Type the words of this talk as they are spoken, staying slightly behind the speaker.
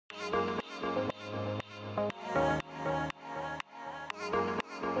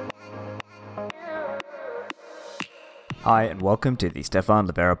Hi, and welcome to the Stefan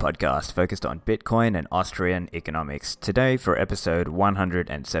Libera podcast focused on Bitcoin and Austrian economics. Today, for episode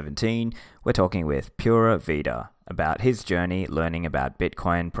 117, we're talking with Pura Vida about his journey learning about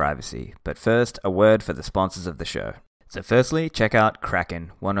Bitcoin privacy. But first, a word for the sponsors of the show. So firstly, check out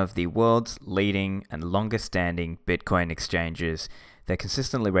Kraken, one of the world's leading and longest standing Bitcoin exchanges. They're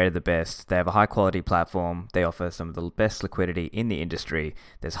consistently rated the best. They have a high quality platform. They offer some of the best liquidity in the industry.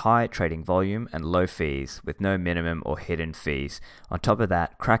 There's high trading volume and low fees with no minimum or hidden fees. On top of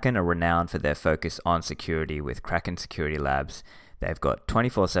that, Kraken are renowned for their focus on security with Kraken Security Labs. They've got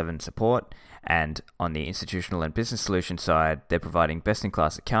 24/7 support, and on the institutional and business solution side, they're providing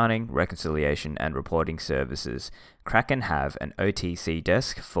best-in-class accounting, reconciliation, and reporting services. Kraken have an OTC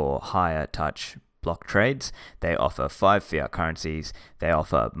desk for higher touch block trades. They offer 5 fiat currencies. They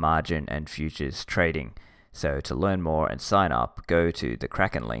offer margin and futures trading. So to learn more and sign up, go to the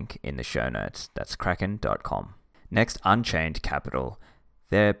Kraken link in the show notes. That's kraken.com. Next, Unchained Capital.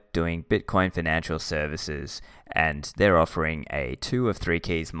 They're doing Bitcoin financial services, and they're offering a 2 of 3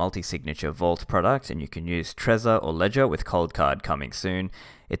 keys multi-signature vault product, and you can use Trezor or Ledger with Coldcard coming soon.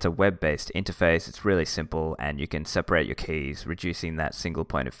 It's a web-based interface, it's really simple, and you can separate your keys, reducing that single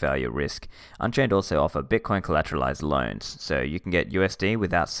point of failure risk. Unchained also offer Bitcoin collateralized loans, so you can get USD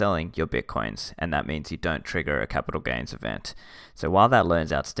without selling your Bitcoins, and that means you don't trigger a capital gains event. So while that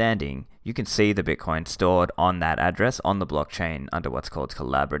loan's outstanding, you can see the Bitcoin stored on that address on the blockchain under what's called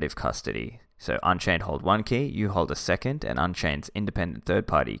collaborative custody. So Unchained hold 1 key, you hold a second, and Unchained's independent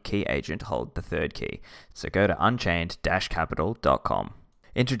third-party key agent hold the 3rd key. So go to unchained-capital.com.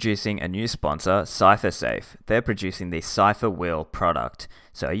 Introducing a new sponsor, CipherSafe. They're producing the Cipher Wheel product.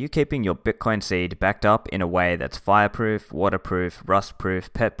 So are you keeping your Bitcoin seed backed up in a way that's fireproof, waterproof,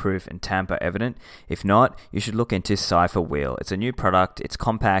 rustproof, petproof, and tamper evident? If not, you should look into Cipher Wheel. It's a new product, it's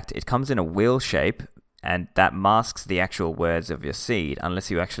compact, it comes in a wheel shape, and that masks the actual words of your seed unless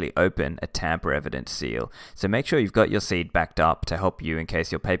you actually open a tamper-evident seal. So make sure you've got your seed backed up to help you in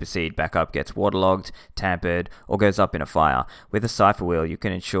case your paper seed backup gets waterlogged, tampered, or goes up in a fire. With a Cipher Wheel, you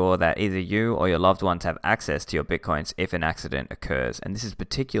can ensure that either you or your loved ones have access to your Bitcoins if an accident occurs. And this is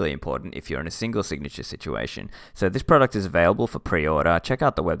particularly important if you're in a single signature situation. So this product is available for pre-order. Check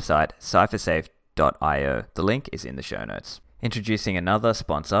out the website ciphersafe.io. The link is in the show notes. Introducing another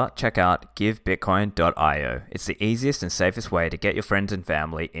sponsor, check out givebitcoin.io. It's the easiest and safest way to get your friends and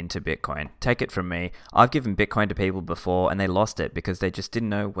family into Bitcoin. Take it from me, I've given Bitcoin to people before and they lost it because they just didn't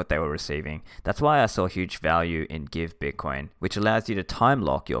know what they were receiving. That's why I saw huge value in Give Bitcoin, which allows you to time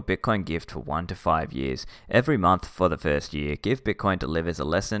lock your Bitcoin gift for 1 to 5 years. Every month for the first year, Give Bitcoin delivers a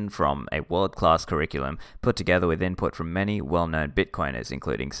lesson from a world-class curriculum put together with input from many well-known Bitcoiners,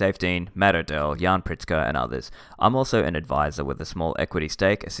 including Safedine, Matt Odell, Jan Pritzker, and others. I'm also an advisor with a small equity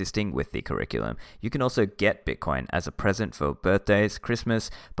stake assisting with the curriculum. You can also get Bitcoin as a present for birthdays, Christmas,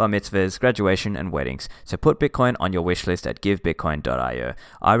 bar mitzvahs, graduation, and weddings. So put Bitcoin on your wish list at givebitcoin.io.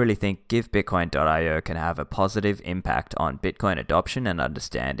 I really think givebitcoin.io can have a positive impact on Bitcoin adoption and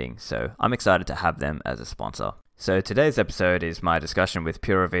understanding. So I'm excited to have them as a sponsor. So today's episode is my discussion with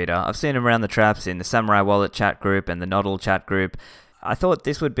Pura Vida. I've seen him around the traps in the Samurai Wallet chat group and the Nodl chat group. I thought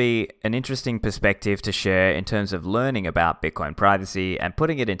this would be an interesting perspective to share in terms of learning about Bitcoin privacy and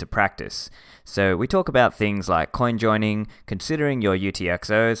putting it into practice. So we talk about things like coin joining, considering your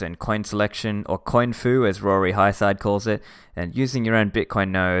UTXOs and coin selection, or coin foo as Rory Highside calls it, and using your own Bitcoin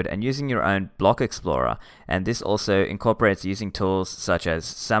node and using your own block explorer. And this also incorporates using tools such as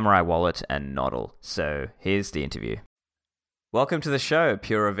Samurai Wallet and Nodl. So here's the interview. Welcome to the show,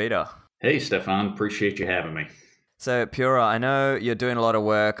 Pura Vida. Hey, Stefan. Appreciate you having me. So, Pura, I know you're doing a lot of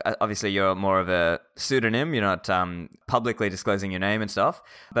work. Obviously, you're more of a pseudonym. You're not publicly disclosing your name and stuff.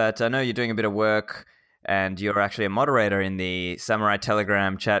 But I know you're doing a bit of work, and you're actually a moderator in the Samurai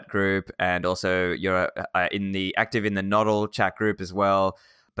Telegram chat group, and also you're active in the Nodl chat group as well.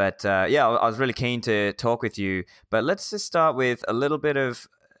 But I was really keen to talk with you. But let's just start with a little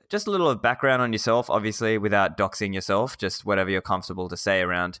of background on yourself, obviously, without doxing yourself. Just whatever you're comfortable to say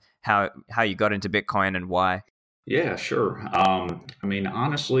around how you got into Bitcoin and why. Yeah, sure.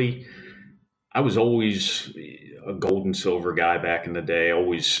 Honestly, I was always a gold and silver guy back in the day. I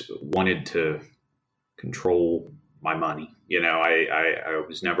always wanted to control my money. I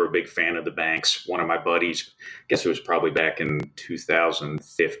was never a big fan of the banks. One of my buddies, I guess it was probably back in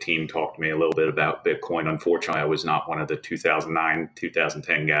 2015, talked to me a little bit about Bitcoin. Unfortunately, I was not one of the 2009,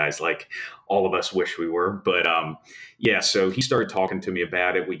 2010 guys like all of us wish we were. But so he started talking to me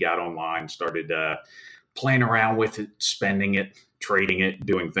about it. We got online, started playing around with it, spending it, trading it,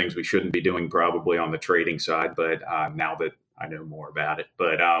 doing things we shouldn't be doing probably on the trading side. But now that I know more about it.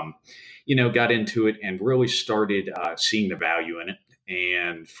 But, got into it and really started seeing the value in it.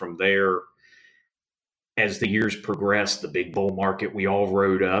 And from there, as the years progressed, the big bull market, we all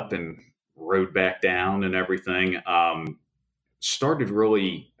rode up and rode back down and everything. Started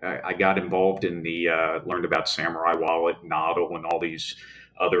really, I got involved in learned about Samurai Wallet, Nodl, and all these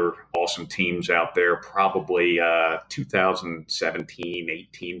other awesome teams out there, probably 2017,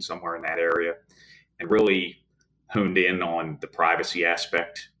 18, somewhere in that area, and really honed in on the privacy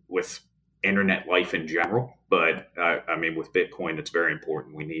aspect with internet life in general. But with Bitcoin, it's very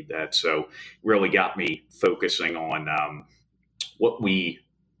important. We need that. So really got me focusing on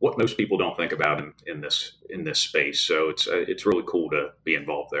what most people don't think about in this space. So it's really cool to be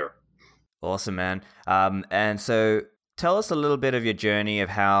involved there. Awesome, man. And so tell us a little bit of your journey of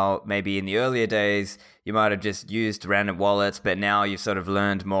how maybe in the earlier days you might have just used random wallets, but now you've sort of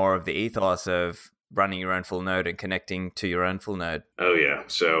learned more of the ethos of running your own full node and connecting to your own full node. Oh, yeah.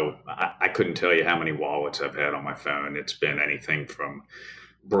 So I couldn't tell you how many wallets I've had on my phone. It's been anything from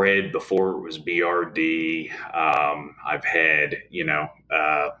Bread before it was BRD. I've had,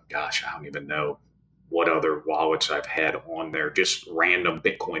 I don't even know what other wallets I've had on there, just random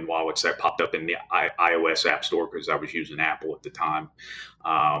Bitcoin wallets that popped up in the iOS App Store because I was using Apple at the time.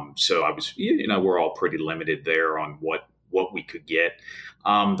 So I was, we're all pretty limited there on what we could get.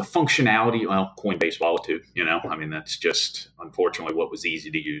 The functionality, well, Coinbase Wallet too, that's just unfortunately what was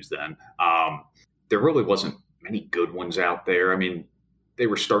easy to use then. There really wasn't many good ones out there. They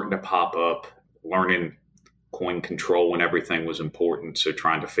were starting to pop up. Learning coin control and everything was important. So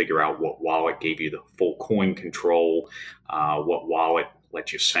trying to figure out what wallet gave you the full coin control, what wallet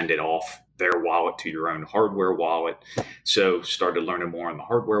let you send it off their wallet to your own hardware wallet. So started learning more on the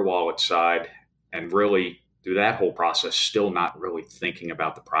hardware wallet side, and really through that whole process, still not really thinking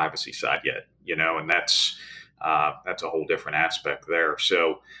about the privacy side yet, and that's a whole different aspect there.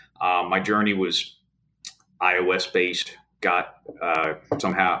 So my journey was iOS based. Got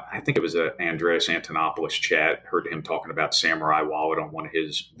somehow, I think it was a Andreas Antonopoulos chat, heard him talking about Samurai Wallet on one of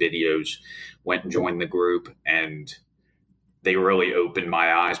his videos, went and joined the group, and they really opened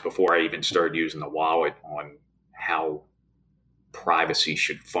my eyes before I even started using the wallet on how privacy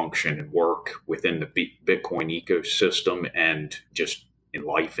should function and work within the Bitcoin ecosystem and just in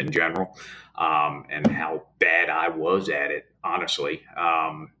life in general, and how bad I was at it, honestly.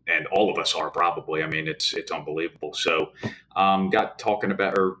 And all of us are probably. It's unbelievable. So got talking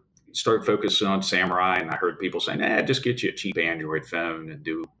about, or started focusing on Samurai, and I heard people saying, just get you a cheap Android phone and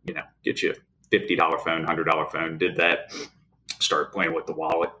get you a $50 phone, $100 phone. Did that, started playing with the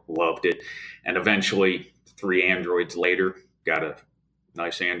wallet, loved it. And eventually 3 Androids later, got a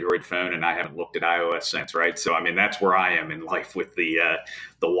nice Android phone, and I haven't looked at iOS since, right? So, that's where I am in life with the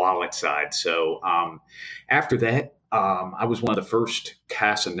wallet side. So after that, I was one of the first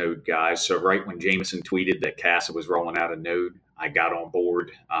Casa Node guys. So right when Jameson tweeted that Casa was rolling out a node, I got on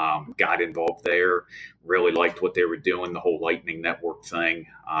board, got involved there, really liked what they were doing, the whole Lightning Network thing,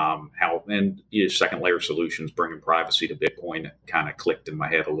 second layer solutions, bringing privacy to Bitcoin, kind of clicked in my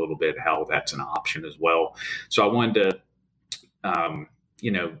head a little bit, how that's an option as well. So I wanted to,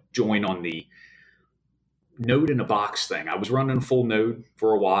 join on the node in a box thing. I was running a full node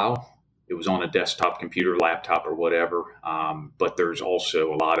for a while. It was on a desktop computer, laptop, or whatever. But there's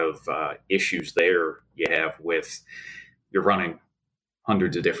also a lot of issues there you have with, you're running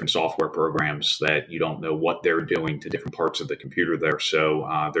hundreds of different software programs that you don't know what they're doing to different parts of the computer there.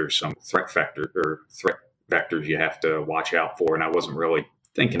 So there's some threat vectors you have to watch out for. And I wasn't really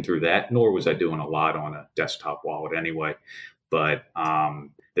thinking through that, nor was I doing a lot on a desktop wallet anyway. But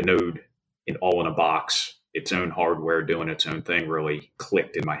the node all in a box, its own hardware doing its own thing, really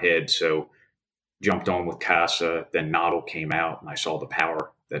clicked in my head. So jumped on with Casa, then Nodl came out, and I saw the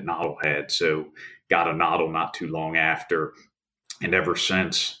power that Nodl had. So got a Nodl not too long after. And ever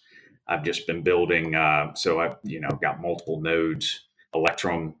since, I've just been building. So I've got multiple nodes.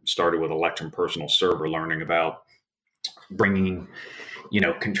 Electrum, started with Electrum Personal Server, learning about bringing,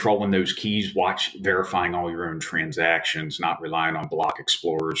 controlling those keys, verifying all your own transactions, not relying on block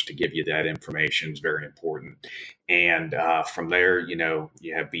explorers to give you that information is very important. And from there, you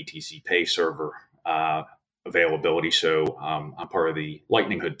have BTC Pay Server availability. So I'm part of the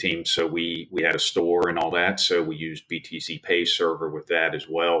Lightning Hood team. So we had a store and all that. So we used BTC Pay Server with that as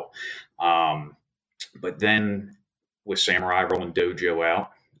well. But then with Samurai rolling Dojo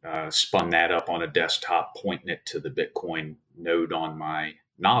out, spun that up on a desktop, pointing it to the Bitcoin node on my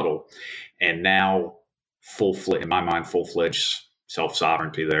Nodl. And now in my mind, full-fledged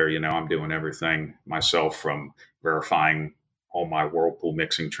self-sovereignty there. I'm doing everything myself, from verifying all my Whirlpool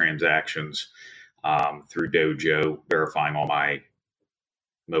mixing transactions, through Dojo, verifying all my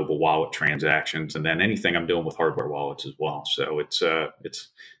mobile wallet transactions, and then anything I'm doing with hardware wallets as well. So it's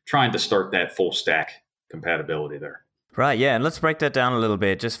trying to start that full stack compatibility there. Right, yeah, and let's break that down a little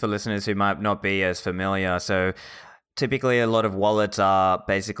bit just for listeners who might not be as familiar. So typically a lot of wallets are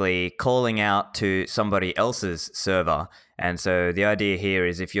basically calling out to somebody else's server. And so the idea here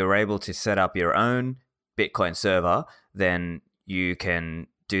is if you're able to set up your own Bitcoin server, then you can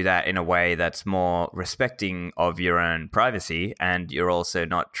do that in a way that's more respecting of your own privacy, and you're also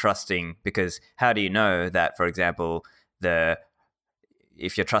not trusting, because how do you know that, for example,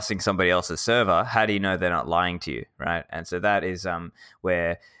 if you're trusting somebody else's server, how do you know they're not lying to you, right? And so that is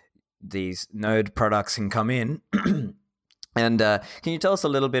where these node products can come in. And can you tell us a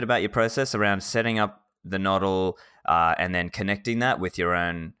little bit about your process around setting up the nodl and then connecting that with your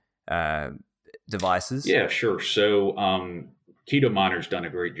own devices? Yeah, sure. So Keto Miner's done a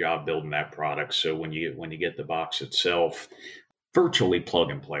great job building that product. So when you get the box itself, virtually plug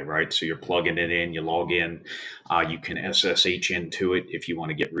and play, right? So you're plugging it in, you log in, you can SSH into it if you want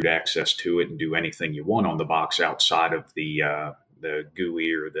to get root access to it and do anything you want on the box outside of the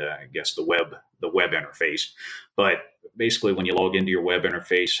GUI or the web interface. But basically, when you log into your web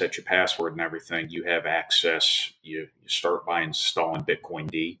interface, set your password and everything, you have access. You start by installing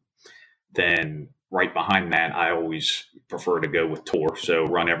Bitcoin D. Then right behind that, I always prefer to go with Tor. So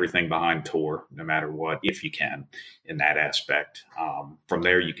run everything behind Tor, no matter what, if you can, in that aspect. From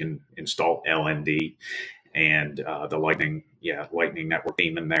there, you can install LND and the Lightning Network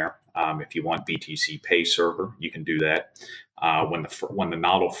daemon there. If you want BTC Pay Server, you can do that. When the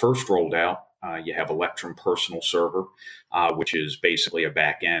nodl first rolled out, you have Electrum Personal Server, which is basically a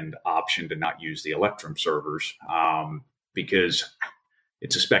back-end option to not use the Electrum servers, because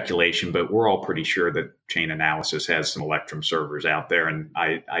it's a speculation, but we're all pretty sure that Chainalysis has some Electrum servers out there. And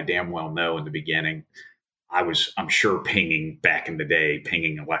I damn well know in the beginning, I'm sure pinging back in the day,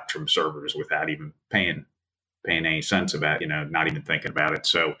 pinging Electrum servers without even paying any sense about, not even thinking about it.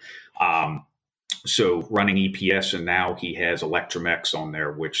 So, so running EPS, and now he has Electrum X on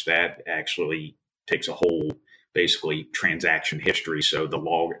there, which that actually takes a whole basically transaction history. So the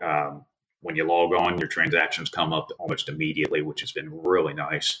log, when you log on, your transactions come up almost immediately, which has been really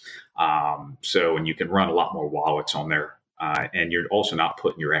nice. And you can run a lot more wallets on there. And you're also not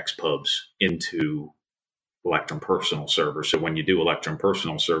putting your XPubs into Electrum Personal Server. So when you do Electrum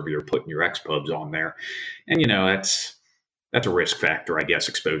Personal Server, you're putting your XPubs on there. And, that's a risk factor, I guess,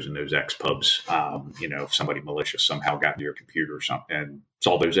 exposing those XPubs. If somebody malicious somehow got to your computer or something and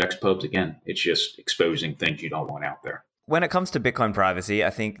saw those XPubs, again, it's just exposing things you don't want out there. When it comes to Bitcoin privacy, I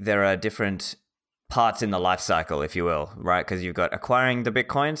think there are different parts in the life cycle, if you will, right? Because you've got acquiring the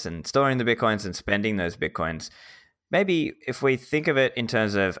Bitcoins and storing the Bitcoins and spending those Bitcoins. Maybe if we think of it in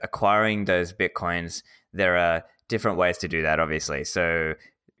terms of acquiring those Bitcoins, there are different ways to do that, obviously. So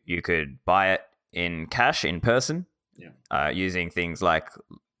you could buy it in cash, in person, using things like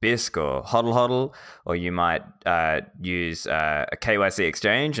BISC or HODL HODL, or you might use a KYC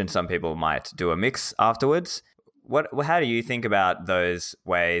exchange, and some people might do a mix afterwards. How do you think about those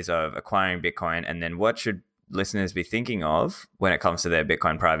ways of acquiring Bitcoin, and then what should listeners be thinking of when it comes to their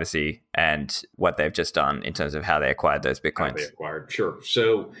Bitcoin privacy and what they've just done in terms of how they acquired those Bitcoins? Sure.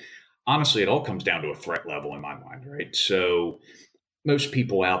 So honestly, it all comes down to a threat level in my mind, right? So most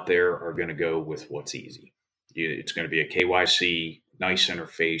people out there are going to go with what's easy. It's going to be a KYC, nice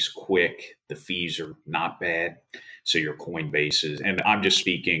interface, quick. The fees are not bad. So your Coinbase is, and I'm just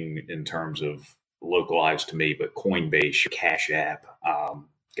speaking in terms of localized to me, but Coinbase, your Cash App,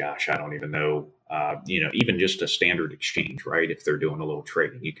 I don't even know, even just a standard exchange, right? If they're doing a little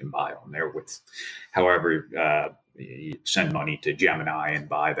trading, you can buy on there with however you send money to Gemini and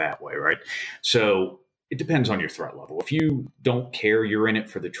buy that way, right? So it depends on your threat level. If you don't care, you're in it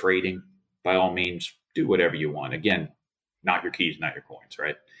for the trading, by all means, do whatever you want. Again, not your keys, not your coins,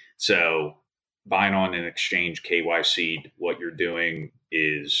 right? So buying on an exchange KYC, what you're doing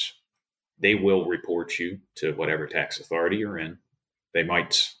is they will report you to whatever tax authority you're in. They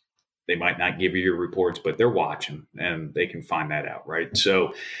might not give you your reports, but they're watching and they can find that out, right?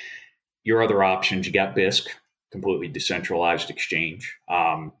 So your other options, you got BISC, completely decentralized exchange.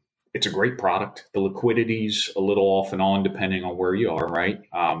 It's a great product. The liquidity's a little off and on depending on where you are, right?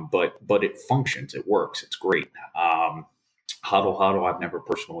 But it functions, it works, it's great. HODL I've never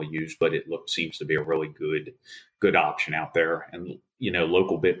personally used, but it seems to be a really good option out there. And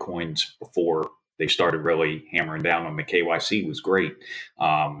local Bitcoins before they started really hammering down on the KYC was great.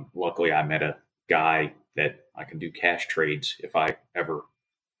 Luckily, I met a guy that I can do cash trades if I ever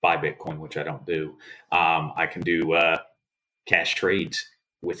buy Bitcoin, which I don't do. I can do cash trades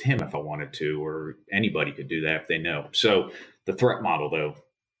with him if I wanted to, or anybody could do that if they know. So the threat model, though,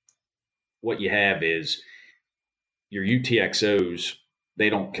 what you have is your UTXOs. They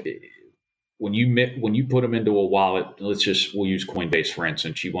don't when you put them into a wallet. We'll use Coinbase for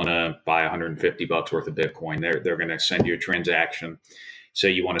instance. You want to buy $150 worth of Bitcoin. They're going to send you a transaction.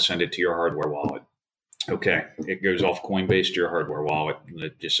 Say you want to send it to your hardware wallet. Okay, it goes off Coinbase to your hardware wallet.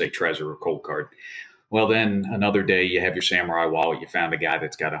 Just say Trezor or Cold Card. Well, then another day you have your Samurai wallet. You found a guy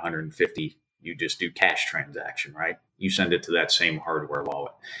that's got 150. You just do cash transaction, right? You send it to that same hardware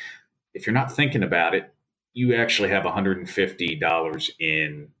wallet. If you're not thinking about it, you actually have $150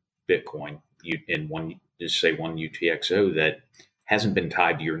 in Bitcoin in one UTXO that hasn't been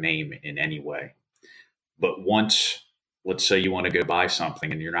tied to your name in any way. But once, let's say you want to go buy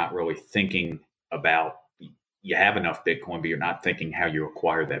something and you're not really thinking about, you have enough Bitcoin, but you're not thinking how you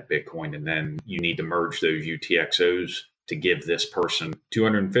acquire that Bitcoin. And then you need to merge those UTXOs to give this person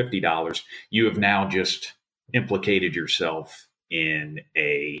 $250. You have now just implicated yourself in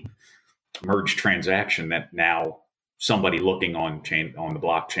a merged transaction that now somebody looking on the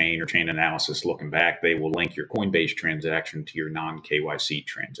blockchain or chain analysis looking back, they will link your Coinbase transaction to your non-KYC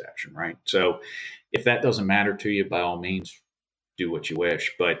transaction, right? So if that doesn't matter to you, by all means, do what you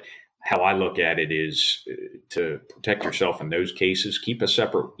wish. But how I look at it is to protect yourself in those cases, keep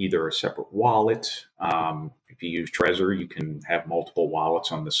either a separate wallet. If you use Trezor, you can have multiple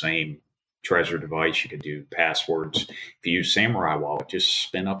wallets on the same Trezor device. You can do passwords. If you use Samurai wallet, just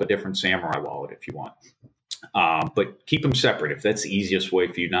spin up a different Samurai wallet if you want. But keep them separate. If that's the easiest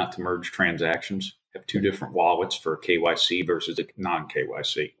way for you not to merge transactions, have two different wallets for KYC versus a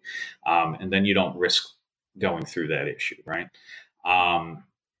non-KYC. And then you don't risk going through that issue, right?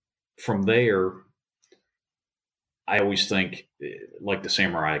 From there, I always think, like the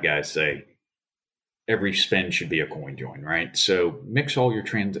Samurai guys say, every spend should be a coin join, right? So mix all your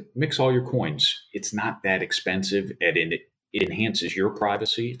coins. It's not that expensive, and it enhances your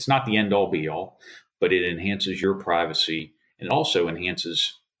privacy. It's not the end all be all, but it enhances your privacy, and also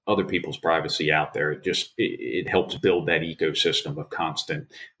enhances other people's privacy out there. It helps build that ecosystem of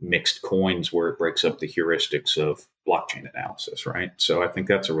constant mixed coins where it breaks up the heuristics of blockchain analysis, right? So I think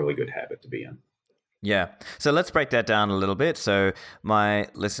that's a really good habit to be in. Yeah. So let's break that down a little bit. So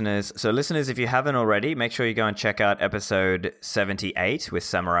listeners, if you haven't already, make sure you go and check out episode 78 with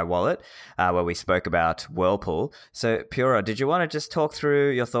Samurai Wallet, where we spoke about Whirlpool. So Pura, did you want to just talk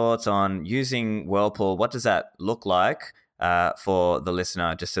through your thoughts on using Whirlpool? What does that look like for the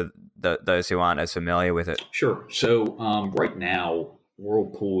listener, just so those who aren't as familiar with it? Sure. So right now,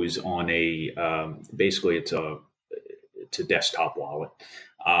 Whirlpool is on basically it's a desktop wallet.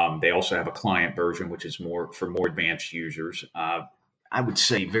 They also have a client version, which is more advanced users. I would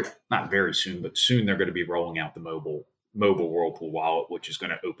say not very soon, but soon they're going to be rolling out the mobile Whirlpool wallet, which is going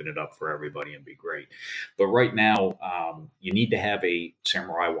to open it up for everybody and be great. But right now, you need to have a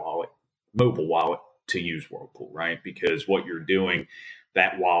Samurai wallet, mobile wallet, to use Whirlpool, right? Because what you're doing,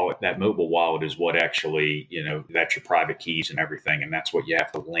 that mobile wallet is what actually, that's your private keys and everything. And that's what you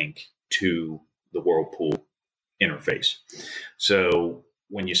have to link to the Whirlpool interface. So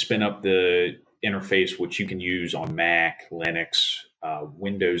when you spin up the interface, which you can use on Mac, Linux,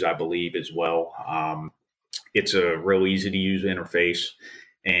 Windows, I believe as well, it's a real easy to use interface,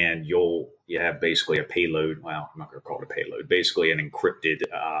 and you have basically a payload. Well, I'm not going to call it a payload. Basically, an encrypted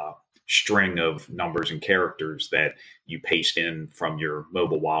string of numbers and characters that you paste in from your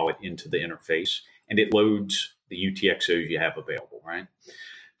mobile wallet into the interface, and it loads the UTXOs you have available, right?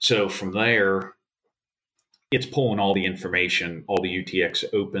 So from there, it's pulling all the information, all the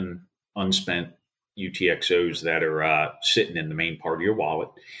open, unspent UTXOs that are sitting in the main part of your wallet.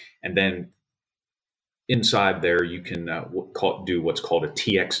 And then inside there, you can do what's called a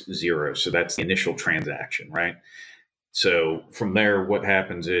TX0. So that's the initial transaction, right? So from there, what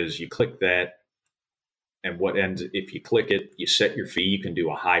happens is you click that, and if you click it, you set your fee. You can do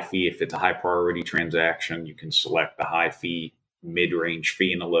a high fee. If it's a high priority transaction, you can select the high fee, mid-range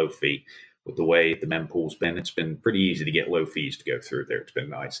fee, and a low fee. With the way the mempool's been, it's been pretty easy to get low fees to go through there. It's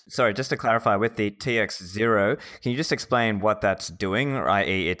been nice. Sorry, just to clarify, with the TX0, can you just explain what that's doing?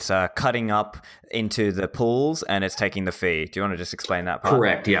 I.e., it's cutting up into the pools and it's taking the fee. Do you want to just explain that part?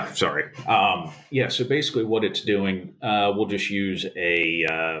 Correct. Yeah. Sorry. So basically what it's doing, we'll just use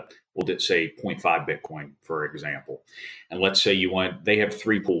we'll just say 0.5 Bitcoin, for example. And let's say they have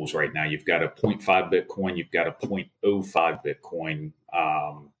three pools right now. You've got a 0.5 Bitcoin, you've got a 0.05 Bitcoin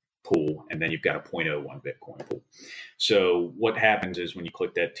pool, and then you've got a 0.01 Bitcoin pool. So what happens is when you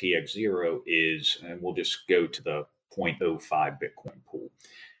click that TX0 and we'll just go to the 0.05 Bitcoin pool.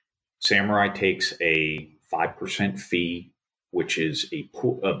 Samurai takes a 5% fee which is a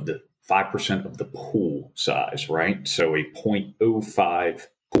pool of the 5% of the pool size, right? So a 0.05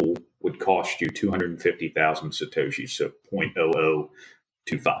 pool would cost you 250,000 Satoshis, so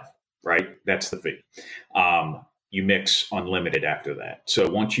 0.0025, right? That's the fee. You mix unlimited after that. So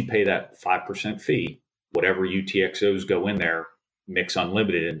once you pay that 5% fee, whatever UTXOs go in there, mix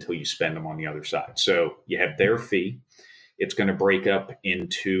unlimited until you spend them on the other side. So you have their fee. It's going to break up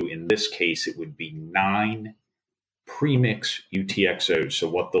into, in this case, it would be 9 premix UTXOs. So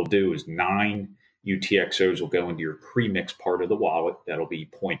what they'll do is 9 UTXOs will go into your premix part of the wallet. That'll be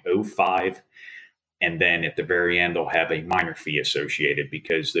 0.05. And then at the very end, they'll have a minor fee associated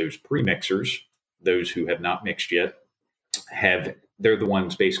because those premixers, those who have not mixed yet, they're the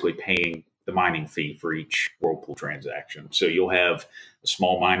ones basically paying the mining fee for each Whirlpool transaction. So you'll have a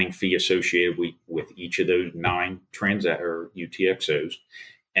small mining fee associated with each of those 9 UTXOs.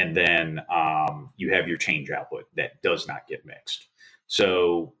 And then you have your change output that does not get mixed.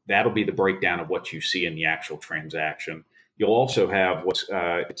 So that'll be the breakdown of what you see in the actual transaction. You'll also have what's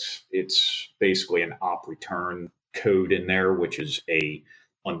it's basically an op return code in there, which is a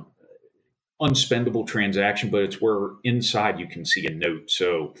unspendable transaction, but it's where inside you can see a note.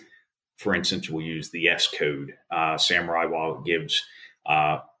 So, for instance, we'll use the S code. Samurai Wallet gives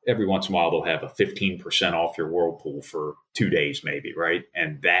every once in a while they'll have a 15% off your Whirlpool for 2 days, maybe, right?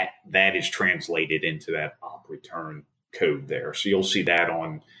 And that is translated into that op return code there. So you'll see that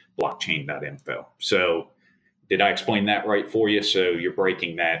on blockchain.info. So did I explain that right for you? So you're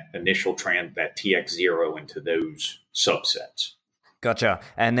breaking that initial that TX0 into those subsets. Gotcha.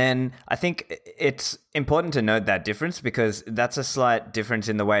 And then I think it's important to note that difference because that's a slight difference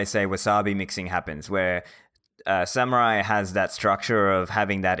in the way, say, Wasabi mixing happens, where Samurai has that structure of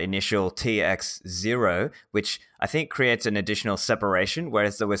having that initial TX0, which I think creates an additional separation,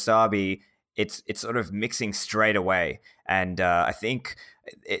 whereas the Wasabi, it's sort of mixing straight away. And I think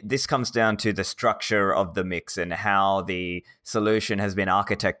this comes down to the structure of the mix and how the solution has been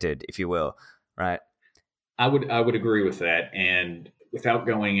architected, if you will, right? I would agree with that. And without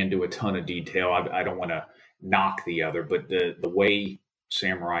going into a ton of detail, I don't want to knock the other, but the way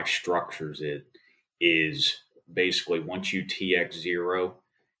Samurai structures it is basically once you TX0,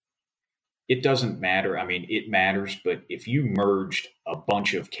 it doesn't matter. I mean, it matters, but if you merged a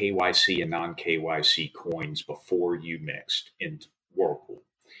bunch of KYC and non-KYC coins before you mixed in Whirlpool,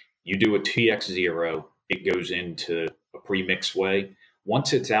 you do a TX0, it goes into a pre-mix way.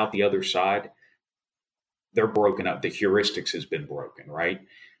 Once it's out the other side, they're broken up. The heuristics has been broken, right?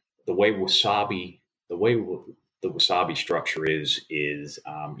 The way the Wasabi structure is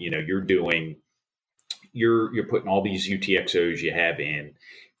you're putting all these UTXOs you have in,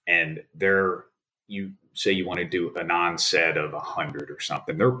 and you say you want to do a non-set of 100 or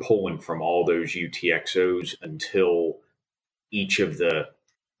something. They're pulling from all those UTXOs until each of the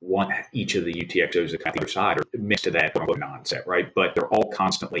UTXOs that come on the other side are mixed to that non-set, right? But they're all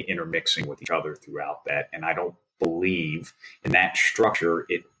constantly intermixing with each other throughout that. And I don't believe in that structure,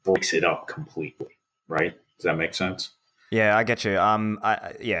 it breaks it up completely, right? Does that make sense? Yeah, I get you.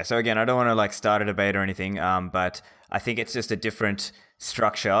 So again, I don't want to start a debate or anything, but I think it's just a different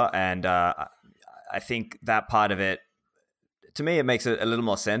structure. And I think that part of it, to me, it makes a little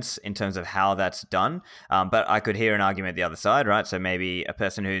more sense in terms of how that's done. But I could hear an argument the other side, right? So maybe a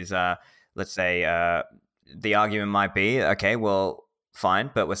person who's, let's say, the argument might be, okay, well,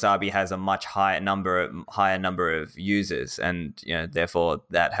 fine, but Wasabi has a much higher number of users, and therefore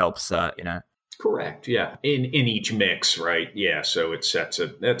that helps. Correct. Yeah. In each mix, right? Yeah. So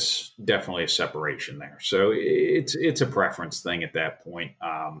that's definitely a separation there. So it's a preference thing at that point.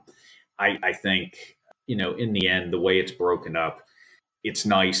 I think. In the end, the way it's broken up, it's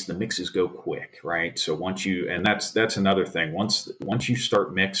nice. The mixes go quick, right? So that's another thing. Once you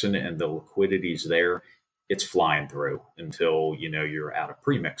start mixing and the liquidity's there, it's flying through until you're out of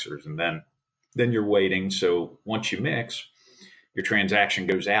premixers, and then you're waiting. So once you mix, your transaction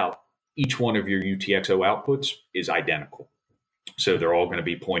goes out. Each one of your UTXO outputs is identical, so they're all going to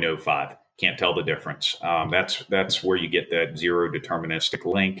be 0.05. Can't tell the difference. That's where you get that zero deterministic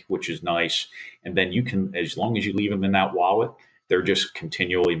link, which is nice. And then you can, as long as you leave them in that wallet, they're just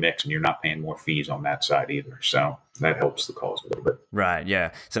continually mixed, and you're not paying more fees on that side either. So that helps the cause a little bit. Right.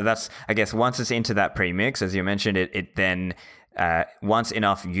 Yeah. So that's, I guess, once it's into that premix, as you mentioned, it then once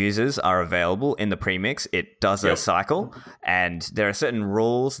enough users are available in the premix, it does a cycle, and there are certain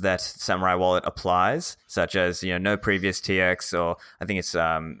rules that Samurai Wallet applies, such as no previous TX, or I think it's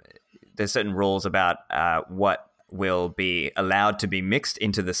there's certain rules about what will be allowed to be mixed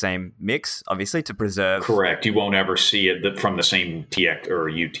into the same mix, obviously, to preserve. Correct. You won't ever see it from the same TX or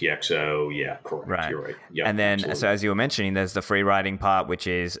UTXO. Yeah, correct. Right. You're right. Yeah. And then, absolutely. so as you were mentioning, there's the free writing part, which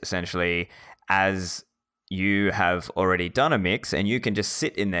is essentially as you have already done a mix and you can just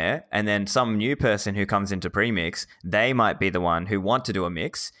sit in there, and then some new person who comes into premix, they might be the one who want to do a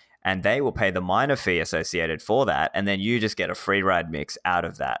mix, and they will pay the minor fee associated for that, and then you just get a free ride mix out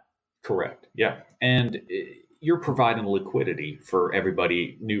of that. Correct. Yeah. And you're providing liquidity for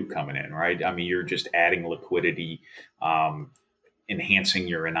everybody new coming in, right? I mean, you're just adding liquidity, enhancing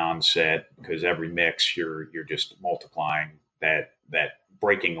your anon set, because every mix you're just multiplying that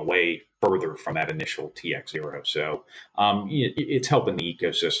breaking away further from that initial TX0. So it's helping the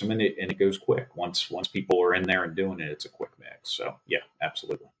ecosystem, and it goes quick. Once people are in there and doing it, it's a quick mix. So yeah,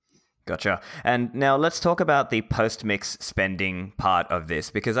 absolutely. Gotcha. And now let's talk about the post-mix spending part of this,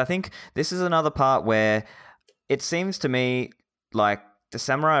 because I think this is another part where it seems to me like the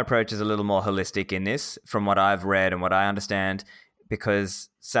Samurai approach is a little more holistic in this, from what I've read and what I understand, because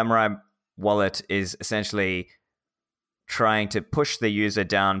Samurai Wallet is essentially trying to push the user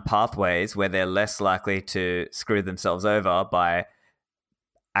down pathways where they're less likely to screw themselves over by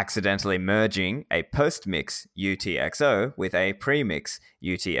accidentally merging a post-mix UTXO with a pre-mix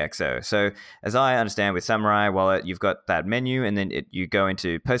UTXO. So as I understand with Samurai Wallet, you've got that menu, and then you go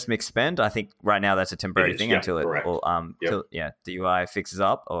into post-mix spend. I think right now that's a temporary thing until it all, till the UI fixes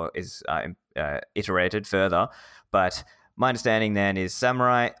up or is iterated further. But my understanding then is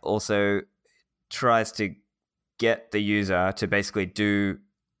Samurai also tries to get the user to basically do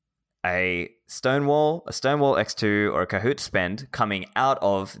a Stonewall X2 or a Kahoot spend coming out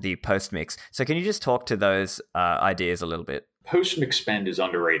of the post-mix. So can you just talk to those ideas a little bit? Post-mix spend is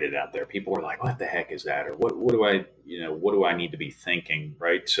underrated out there. People are like, what the heck is that? Or what do I need to be thinking,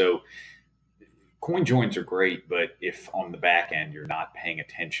 right? So coin joins are great, but if on the back end you're not paying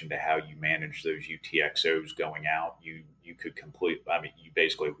attention to how you manage those UTXOs going out, you could you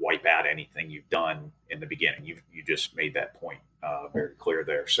basically wipe out anything you've done in the beginning. You just made that point very clear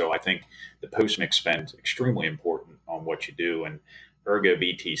there. So I think the post-mix spend is extremely important on what you do, and Ergo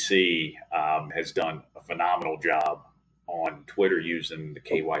BTC has done a phenomenal job on Twitter using the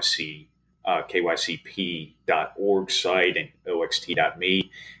KYCP.org site and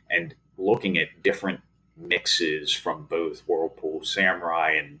oxt.me, and looking at different mixes from both Whirlpool,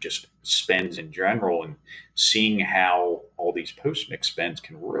 Samurai, and just spends in general, and seeing how all these post-mix spends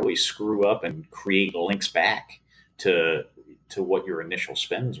can really screw up and create links back to what your initial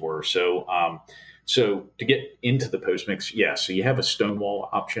spends were. So so to get into the post-mix, so you have a Stonewall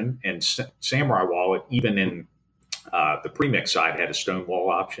option, and Samurai Wallet, even in the pre-mix side, had a Stonewall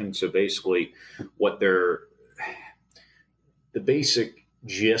option. So basically the basic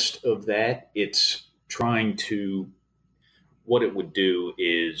gist of that, it's trying to, what it would do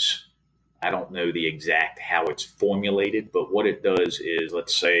is, I don't know the exact how it's formulated, but what it does is,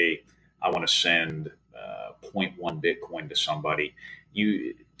 let's say I want to send 0.1 Bitcoin to somebody.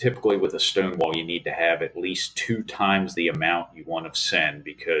 You typically, with a Stonewall, you need to have at least 2 times the amount you want to send,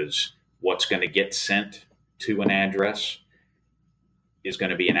 because what's going to get sent to an address is going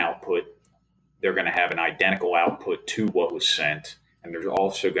to be an output. They're going to have an identical output to what was sent. And there's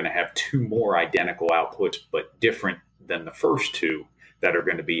also going to have 2 more identical outputs, but different than the first 2 that are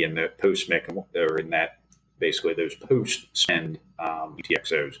going to be in the post-mix, or in that, basically those post-send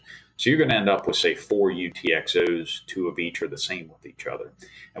UTXOs. So you're going to end up with, say, 4 UTXOs, 2 of each are the same with each other.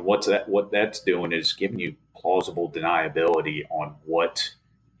 And what that's doing is giving you plausible deniability on what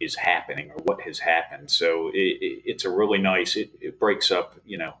is happening or what has happened. So it's a really nice, it breaks up,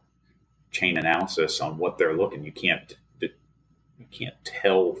 chain analysis on what they're looking. You can't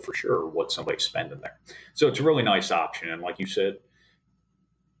tell for sure what somebody's spending there. So it's a really nice option. And like you said,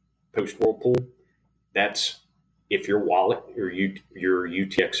 post Whirlpool, that's, if your wallet or your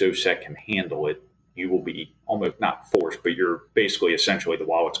UTXO set can handle it, you will be almost not forced, but you're basically, essentially, the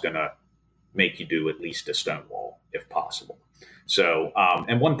wallet's going to make you do at least a Stonewall if possible. So,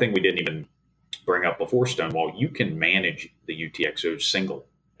 and one thing we didn't even bring up before Stonewall, you can manage the UTXOs single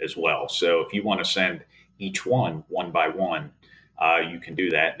as well. So if you want to send each one by one, you can do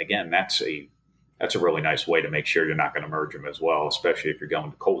that. And again, that's a really nice way to make sure you're not going to merge them as well, especially if you're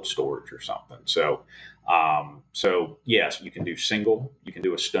going to cold storage or something. So, yes, you can do single, you can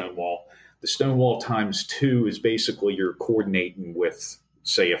do a Stonewall. The Stonewall times 2 is basically you're coordinating with,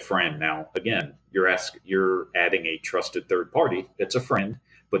 say, a friend. Now, again, you're adding a trusted third party. It's a friend,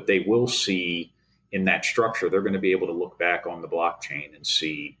 but they will see in that structure, they're going to be able to look back on the blockchain and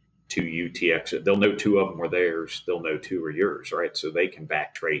see 2 UTX. They'll know 2 of them were theirs. They'll know 2 are yours, right? So they can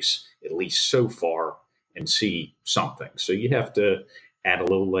backtrace at least so far and see something. So you have to add a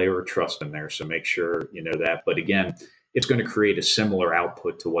little layer of trust in there. So make sure you know that. But again, it's going to create a similar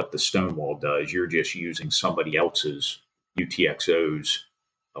output to what the Stonewall does. You're just using somebody else's UTXOs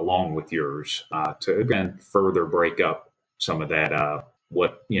along with yours to, again, further break up some of that,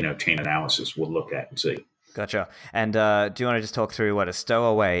 what, chain analysis would look at and see. Gotcha. And do you want to just talk through what a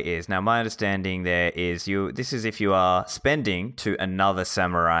stowaway is? Now, my understanding there is this is if you are spending to another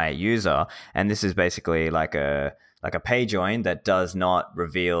Samurai user, and this is basically like a pay join that does not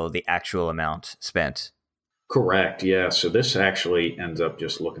reveal the actual amount spent. Correct. Yeah. So this actually ends up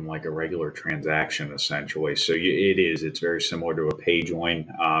just looking like a regular transaction, essentially. So it's very similar to a pay join.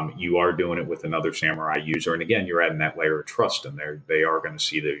 You are doing it with another Samurai user. And again, you're adding that layer of trust in there. They are going to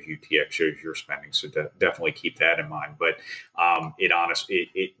see those UTXOs you're spending. So definitely keep that in mind. But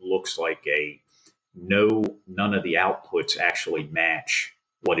it looks like none of the outputs actually match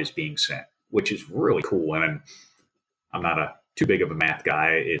what is being sent, which is really cool. And I'm not too big of a math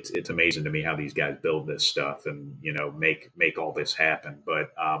guy. It's amazing to me how these guys build this stuff and make all this happen.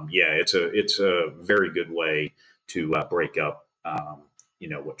 But it's a very good way to break up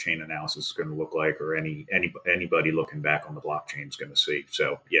what chain analysis is going to look like, or anybody looking back on the blockchain is going to see.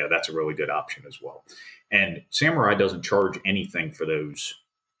 So yeah, that's a really good option as well. And Samurai doesn't charge anything for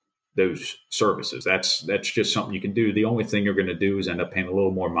those services. That's just something you can do. The only thing you're going to do is end up paying a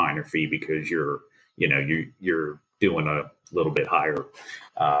little more miner fee because you're doing a little bit higher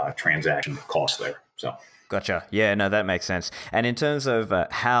transaction cost there. So gotcha. Yeah, no, that makes sense. And in terms of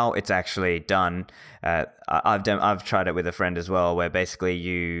how it's actually done, I've tried it with a friend as well, where basically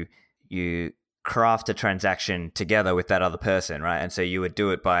you craft a transaction together with that other person, right? And so you would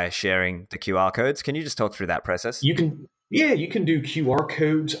do it by sharing the QR codes. Can you just talk through that process? You can do QR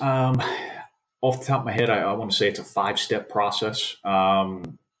codes. Off the top of my head, I want to say it's a 5-step process.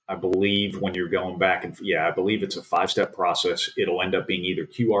 I believe when you're going back I believe it's a 5-step process. It'll end up being either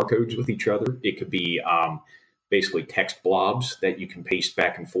QR codes with each other. It could be basically text blobs that you can paste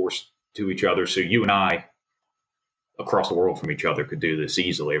back and forth to each other. So you and I across the world from each other could do this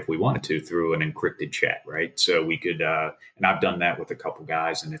easily if we wanted to through an encrypted chat, right? So we could, and I've done that with a couple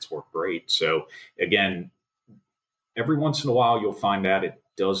guys and it's worked great. So again, every once in a while you'll find out it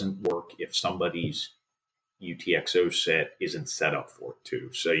doesn't work if somebody's UTXO set isn't set up for it too.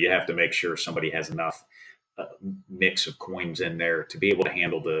 So you have to make sure somebody has enough mix of coins in there to be able to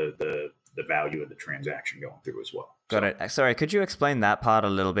handle the value of the transaction going through as well. Got it. Sorry, could you explain that part a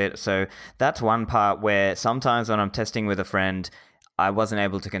little bit? So that's one part where sometimes when I'm testing with a friend, I wasn't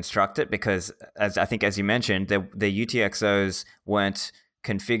able to construct it because, as you mentioned, the UTXOs weren't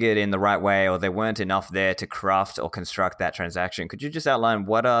configured in the right way, or there weren't enough there to craft or construct that transaction. Could you just outline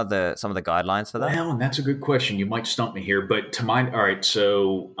what are some of the guidelines for that? Well, that's a good question. You might stump me here, but all right.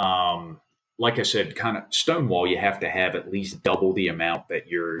 So, like I said, kind of Stonewall, you have to have at least double the amount that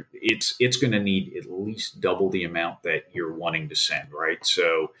it's going to need at least double the amount that you're wanting to send, right?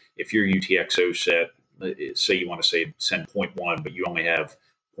 So if your UTXO set, say you want to send 0.1, but you only have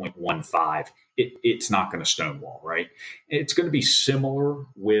 0.15, it's not going to Stonewall, right? It's going to be similar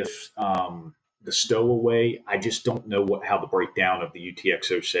with the stowaway. I just don't know how the breakdown of the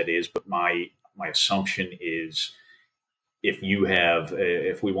UTXO set is, but my assumption is if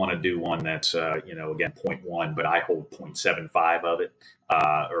we want to do one that's again 0.1, but I hold 0.75 of it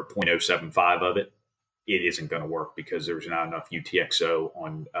or 0.075 of it, it isn't going to work because there's not enough UTXO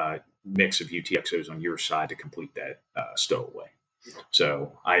on mix of UTXOs on your side to complete that stowaway.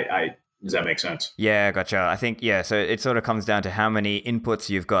 So does that make sense? Yeah, gotcha. I think, so it sort of comes down to how many inputs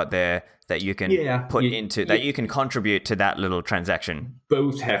you've got there that you can that you can contribute to that little transaction.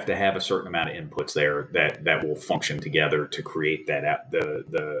 Both have to have a certain amount of inputs there that will function together to create that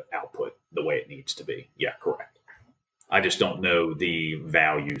the output the way it needs to be. Yeah, correct. I just don't know the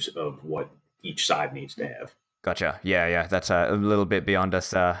values of what each side needs to have. Gotcha. Yeah. That's a little bit beyond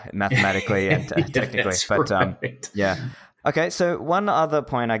us mathematically and technically. But right. Yeah. Okay, so one other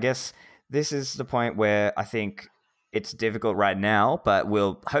point, I guess this is the point where I think it's difficult right now, but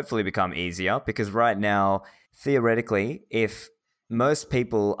will hopefully become easier because right now, theoretically, if most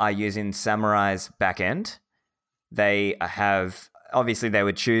people are using Samurai's backend, they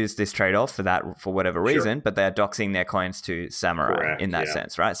would choose this trade-off for whatever reason, but they're doxing their coins to Samurai in that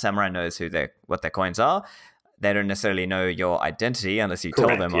sense, right? Samurai knows what their coins are. They don't necessarily know your identity unless you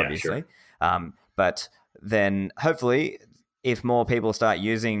tell them, obviously. Sure. But then hopefully, if more people start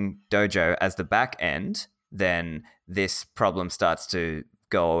using Dojo as the back end, then this problem starts to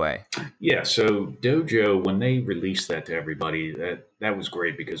go away. Yeah, so Dojo, when they released that to everybody, that was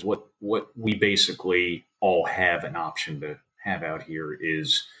great because what we basically all have an option to have out here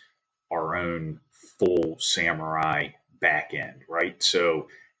is our own full Samurai backend, right? So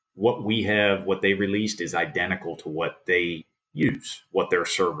what they released is identical to what they use, what their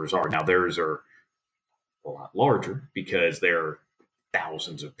servers are. Now theirs are a lot larger because they're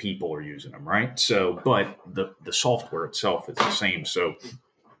thousands of people are using them, right? So, but the software itself is the same. So,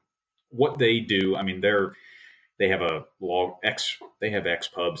 what they do, I mean, they have a log X, they have X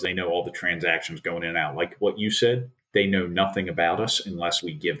pubs. They know all the transactions going in and out. Like what you said, they know nothing about us unless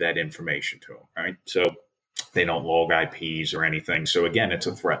we give that information to them, right? So, they don't log IPs or anything. So again, it's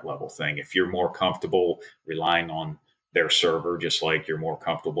a threat level thing. If you're more comfortable relying on their server, just like you're more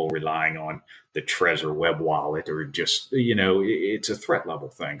comfortable relying on the Trezor web wallet, or just, it's a threat level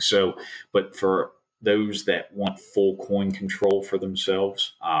thing. So, but for those that want full coin control for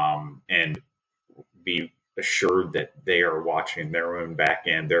themselves, and be assured that they are watching their own back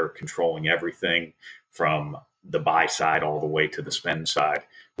end, they're controlling everything from the buy side all the way to the spend side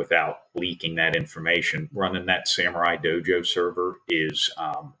without leaking that information, running that Samurai Dojo server is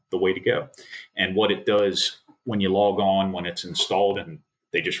the way to go. And what it does when you log on, when it's installed, and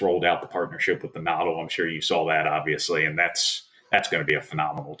they just rolled out the partnership with the Nodl, I'm sure you saw that, obviously, and that's going to be a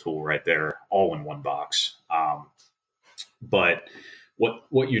phenomenal tool right there, all in one box. But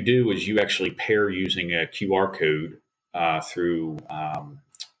what you do is you actually pair using a QR code through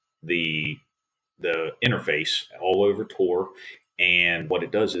the interface all over Tor. And what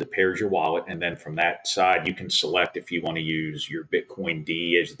it does is it pairs your wallet. And then from that side, you can select if you want to use your Bitcoin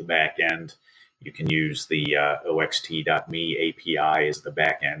D as the back end. You can use the oxt.me API as the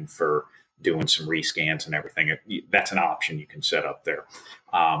back end for doing some rescans and everything. That's an option you can set up there.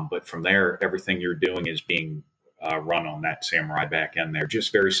 But from there, everything you're doing is being run on that Samurai back end there,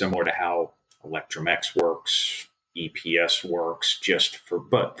 just very similar to how ElectrumX works, EPS works,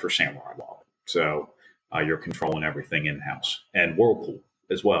 but for Samurai Wallet. So you're controlling everything in-house, and Whirlpool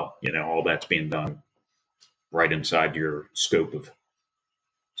as well. All that's being done right inside your scope of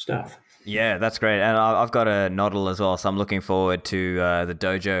stuff. Yeah, that's great. And I've got a Nodl as well, so I'm looking forward to the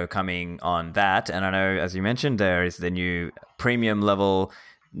dojo coming on that. And I know, as you mentioned, there is the new premium level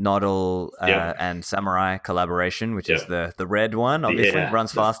Nodl and Samurai collaboration, which is the red one, obviously,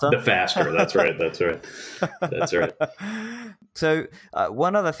 runs faster. The faster, that's right. That's right. So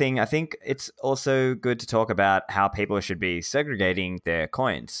one other thing, I think it's also good to talk about how people should be segregating their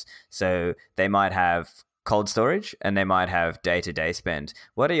coins. So they might have cold storage and they might have day-to-day spend.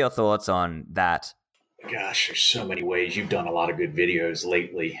 What are your thoughts on that? Gosh, there's so many ways. You've done a lot of good videos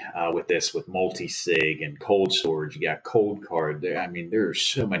lately with multi-sig and cold storage. You got cold card. I mean, there's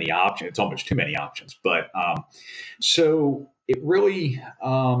so many options. It's almost too many options. But so it really,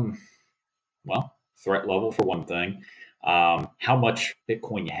 threat level for one thing. How much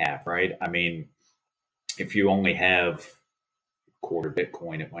Bitcoin you have, right? I mean, if you only have quarter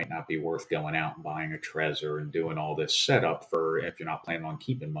Bitcoin, it might not be worth going out and buying a Trezor and doing all this setup for if you're not planning on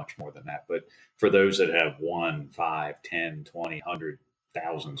keeping much more than that. But for those that have 1, 5, 10, 20, 100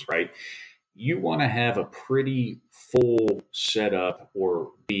 thousands, right? You want to have a pretty full setup or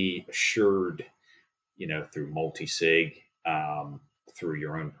be assured, through multi-sig, through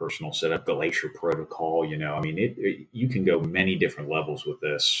your own personal setup, Glacier protocol, I mean, you can go many different levels with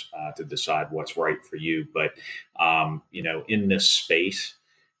this to decide what's right for you. But, in this space,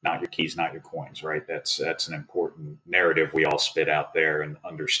 not your keys, not your coins, right? That's an important narrative we all spit out there and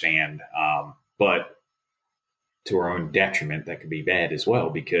understand. But to our own detriment, that could be bad as well,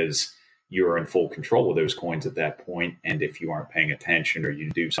 because you're in full control of those coins at that point. And if you aren't paying attention or you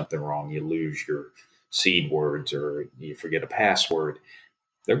do something wrong, you lose your seed words or you forget a password,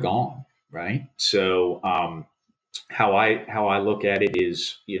 they're gone, right? So how I look at it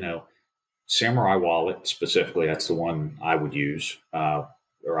is, Samurai Wallet specifically, that's the one I would use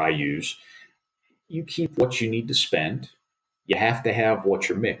or I use. You keep what you need to spend. You have to have what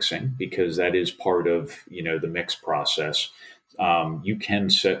you're mixing because that is part of, the mix process. You can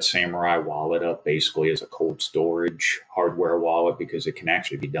set Samurai Wallet up basically as a cold storage hardware wallet because it can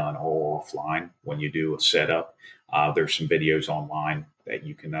actually be done all offline when you do a setup. There's some videos online that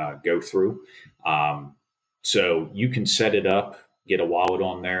you can go through. So you can set it up, get a wallet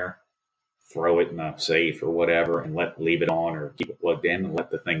on there, throw it in a safe or whatever, and leave it on or keep it plugged in and let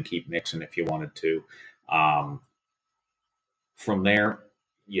the thing keep mixing if you wanted to. From there,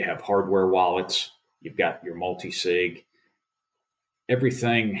 you have hardware wallets. You've got your multi-sig.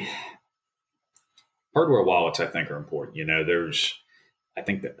 Everything, hardware wallets, I think, are important. I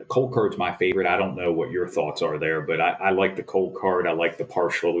think that the cold card's my favorite. I don't know what your thoughts are there, but I like the cold card. I like the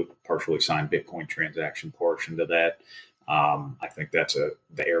partially signed Bitcoin transaction portion to that. I think that's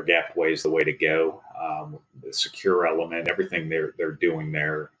the air gapped way is the way to go. The secure element, everything they're doing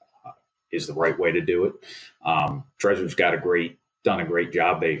there is the right way to do it. Trezor's done a great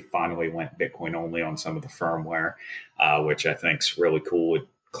job. They finally went Bitcoin only on some of the firmware, which I think is really cool. It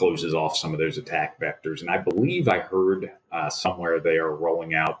closes off some of those attack vectors. And I believe I heard somewhere they are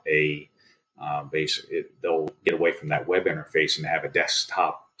rolling out they'll get away from that web interface and have a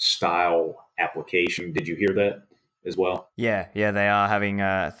desktop style application. Did you hear that as well? Yeah, they are having.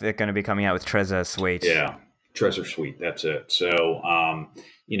 They're going to be coming out with Trezor Suite. Yeah, Trezor Suite. That's it. So,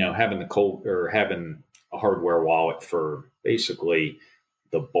 having a hardware wallet for basically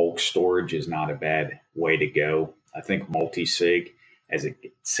the bulk storage is not a bad way to go. I think multi-sig, as it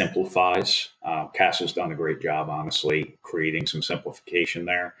simplifies, Castle's done a great job, honestly, creating some simplification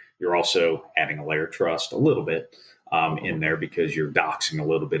there. You're also adding a layer trust a little bit in there because you're doxing a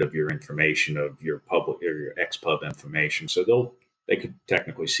little bit of your information, of your public or your XPub information. So they could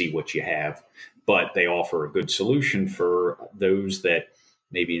technically see what you have, but they offer a good solution for those that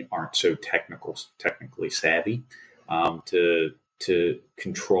maybe aren't so technically savvy to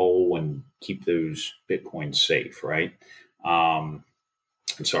control and keep those Bitcoins safe, right? I'm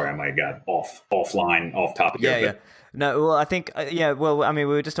sorry, I might have got off topic. Yeah. No, well, I think, well, I mean,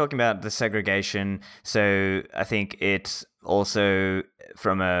 we were just talking about the segregation. So I think it's also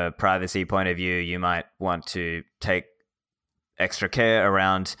from a privacy point of view, you might want to take extra care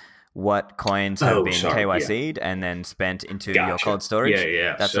around what coins have been KYC'd and then spent into your cold storage,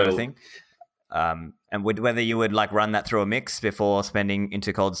 that sort of thing. And whether you would like run that through a mix before spending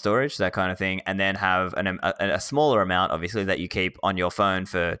into cold storage, that kind of thing, and then have a smaller amount, obviously, that you keep on your phone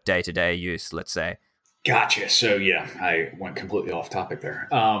for day-to-day use, let's say. Gotcha. So yeah, I went completely off topic there.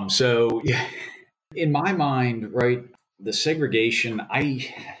 In my mind, right, the segregation,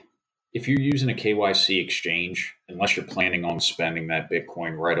 if you're using a KYC exchange, unless you're planning on spending that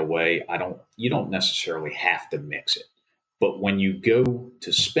Bitcoin right away, you don't necessarily have to mix it. But when you go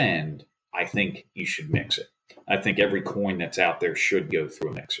to spend, I think you should mix it. I think every coin that's out there should go through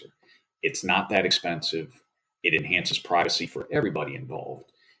a mixer. It's not that expensive. It enhances privacy for everybody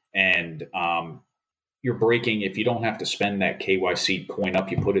involved. And you're breaking, if you don't have to spend that KYC coin up,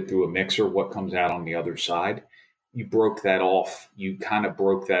 you put it through a mixer, what comes out on the other side? You broke that off. You kind of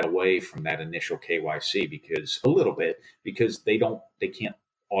broke that away from that initial KYC because they can't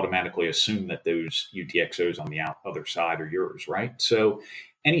automatically assume that those UTXOs on the other side are yours, right? So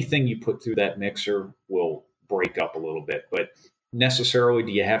anything you put through that mixer will break up a little bit. But necessarily,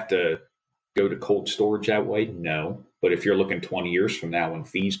 do you have to go to cold storage that way? No. But if you're looking 20 years from now when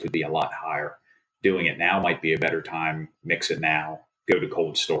fees could be a lot higher, doing it now might be a better time. Mix it now, go to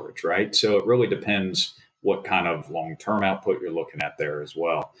cold storage, right? So it really depends what kind of long-term output you're looking at there as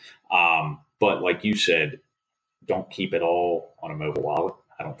well. But like you said, don't keep it all on a mobile wallet.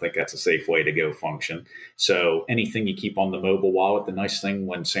 I don't think that's a safe way to go function. So anything you keep on the mobile wallet, the nice thing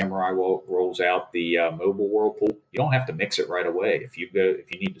when Samurai rolls out the mobile whirlpool, you don't have to mix it right away. If you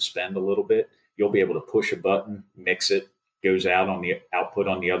need to spend a little bit, you'll be able to push a button, mix it, goes out on the output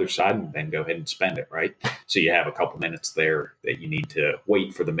on the other side, and then go ahead and spend it, right? So you have a couple minutes there that you need to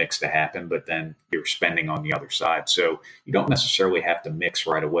wait for the mix to happen, but then you're spending on the other side. So you don't necessarily have to mix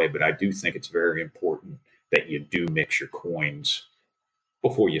right away, but I do think it's very important that you do mix your coins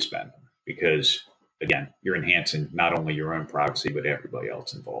before you spend them, because again, you're enhancing not only your own privacy, but everybody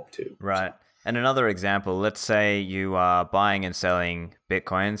else involved too. Right. And another example, let's say you are buying and selling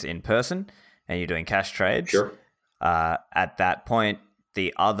Bitcoins in person and you're doing cash trades. Sure. At that point,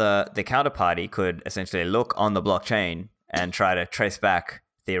 the counterparty could essentially look on the blockchain and try to trace back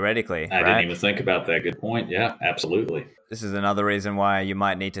theoretically. I didn't even think about that. Good point. Yeah, absolutely. This is another reason why you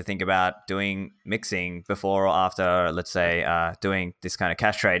might need to think about doing mixing before or after, let's say, doing this kind of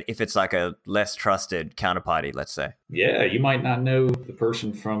cash trade, if it's like a less trusted counterparty, let's say. Yeah, you might not know the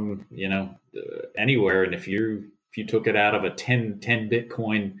person from, anywhere. And if you took it out of a 10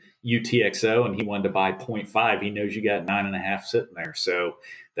 Bitcoin UTXO and he wanted to buy 0.5, he knows you got 9.5 sitting there. So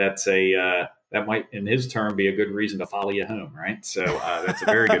that's that might, in his term, be a good reason to follow you home, right? So that's a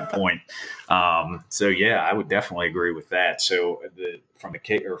very good point. So yeah, I would definitely agree with that. So from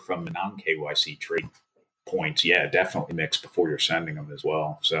the non-KYC trade points, yeah, definitely mix before you're sending them as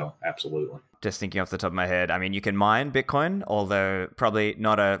well. So absolutely. Just thinking off the top of my head, I mean, you can mine Bitcoin, although probably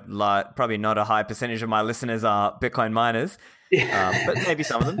not a high percentage of my listeners are Bitcoin miners, but maybe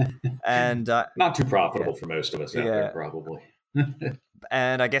some of them. And not too profitable for most of us out there, probably.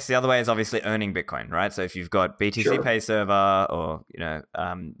 And I guess the other way is obviously earning Bitcoin, right? So if you've got BTC Pay server, or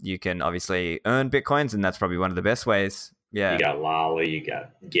you can obviously earn Bitcoins, and that's probably one of the best ways. Yeah, you got Lolly, you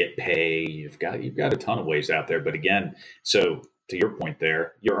got GetPay, you've got a ton of ways out there. But again, so to your point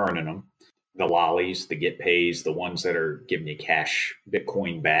there, you're earning them. The Lollies, the GetPays, the ones that are giving you cash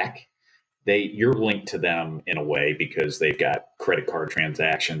Bitcoin back. you're linked to them in a way because they've got credit card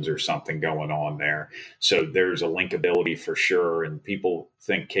transactions or something going on there. So there's a linkability for sure. And people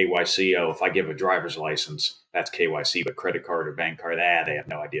think KYC, oh, if I give a driver's license, that's KYC, but credit card or bank card, they have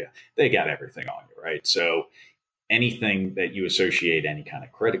no idea. They got everything on you, right? So anything that you associate any kind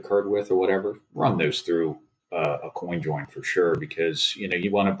of credit card with or whatever, run those through a CoinJoin for sure, because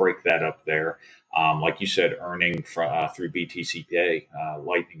you want to break that up there. Like you said, earning through BTCPay,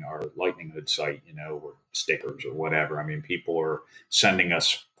 Lightning, our Lightning Hood site, or stickers or whatever. I mean, people are sending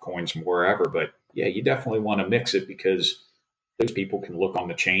us coins from wherever, but yeah, you definitely want to mix it because those people can look on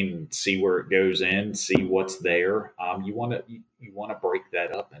the chain and see where it goes in, see what's there. You want to break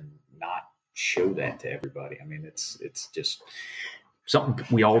that up and not show that to everybody. I mean, it's just something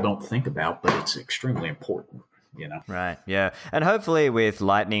we all don't think about, but it's extremely important. Right. Yeah. And hopefully with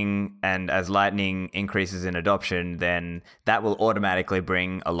Lightning, and as Lightning increases in adoption, then that will automatically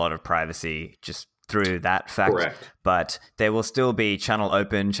bring a lot of privacy just through that fact. Correct. But there will still be channel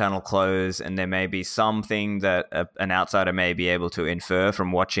open, channel close, and there may be something that an outsider may be able to infer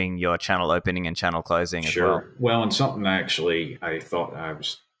from watching your channel opening and channel closing as well. Well, and something actually I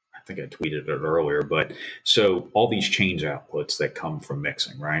think I tweeted it earlier, but so all these change outputs that come from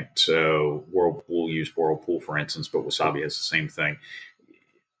mixing, right? So we'll use Whirlpool, for instance, but Wasabi has the same thing.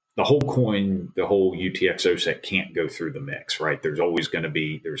 The whole coin, the whole UTXO set can't go through the mix, right? There's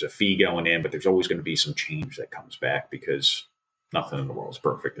a fee going in, but there's always going to be some change that comes back because nothing in the world is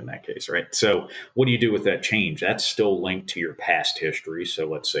perfect in that case, right? So what do you do with that change? That's still linked to your past history. So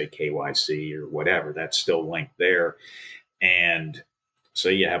let's say KYC or whatever, that's still linked there. And so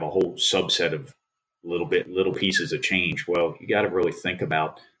you have a whole subset of little pieces of change. Well, you got to really think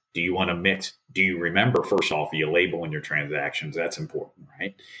about, do you want to mix? Do you remember, first off, you labeling your transactions? That's important,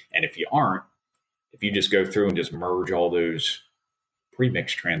 right? And if you aren't, if you just go through and just merge all those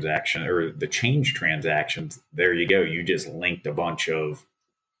pre-mixed transactions or the change transactions, there you go. You just linked a bunch of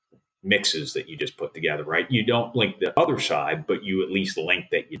mixes that you just put together, right? You don't link the other side, but you at least link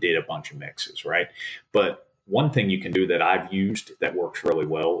that you did a bunch of mixes, right? But one thing you can do that I've used that works really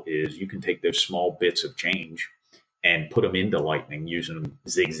well is you can take those small bits of change and put them into Lightning using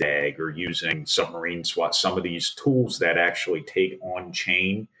Zigzag or using Submarine Swap, some of these tools that actually take on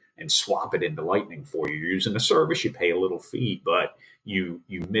chain and swap it into Lightning for you. You're using a service, you pay a little fee, but you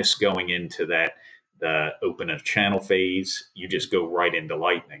miss going into the open a channel phase, you just go right into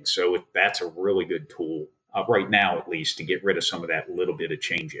Lightning. So that's a really good tool. Right now, at least, to get rid of some of that little bit of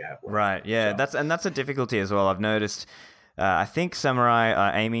change you have. Right. Yeah. So. That's a difficulty as well. I've noticed. I think Samurai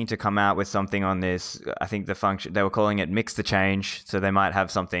are aiming to come out with something on this. I think the function they were calling it "mix the change," so they might have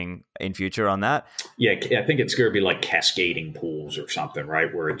something in future on that. Yeah, I think it's going to be like cascading pools or something,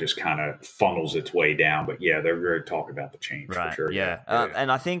 right? Where it just kind of funnels its way down. But yeah, they're going to talk about the change right. for sure. Yeah. And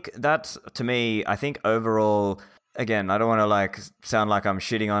I think that's, to me, I think overall, again, I don't want to sound like I'm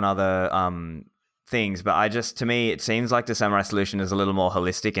shitting on other things, but to me, it seems like the Samurai solution is a little more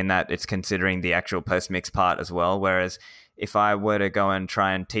holistic in that it's considering the actual post-mix part as well. Whereas if I were to go and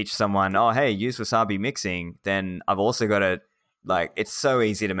try and teach someone, oh, hey, use Wasabi mixing, then I've also got to, it's so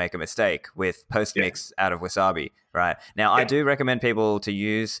easy to make a mistake with post-mix out of Wasabi, right? Now, I do recommend people to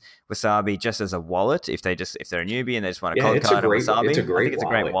use Wasabi just as a wallet if they're a newbie and they just want to cold card Wasabi. It's a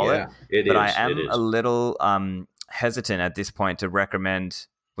great wallet. Yeah, but I am a little hesitant at this point to recommend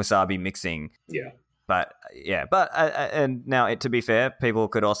Wasabi mixing. Yeah. And now, to be fair, people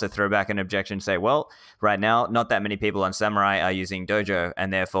could also throw back an objection and say, well, right now, not that many people on Samurai are using Dojo,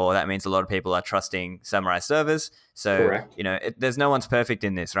 and therefore that means a lot of people are trusting Samurai servers. So, correct. There's no one's perfect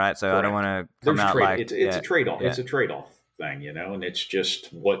in this, right? So correct. I don't want to come out it's a trade-off. Yeah. It's a trade-off thing, and it's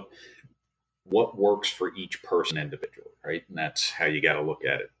just what works for each person individually, right? And that's how you got to look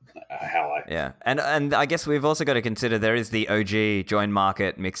at it. And I guess we've also got to consider there is the OG join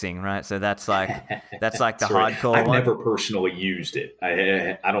market mixing, right? So that's like the hardcore. I've never personally used it.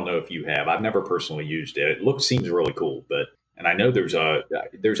 I don't know if you have. I've never personally used it. It seems really cool, and I know there's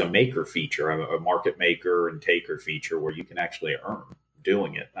a maker feature, a market maker and taker feature where you can actually earn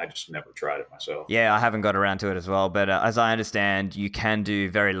doing it. I just never tried it myself. Yeah, I haven't got around to it as well. But as I understand, you can do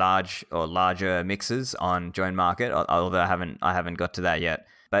very large or larger mixes on join market, although I haven't got to that yet.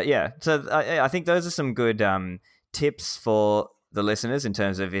 But yeah, so I think those are some good tips for the listeners in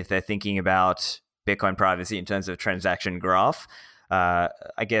terms of if they're thinking about Bitcoin privacy in terms of transaction graph. I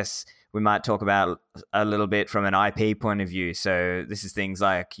guess we might talk about a little bit from an IP point of view. So this is things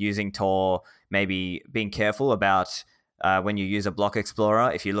like using Tor, maybe being careful about when you use a block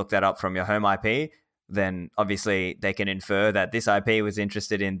explorer. If you look that up from your home IP, then obviously they can infer that this IP was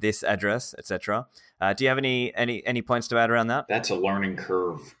interested in this address, etc. Do you have any points to add around that? That's a learning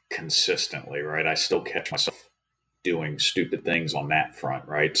curve consistently, right? I still catch myself doing stupid things on that front,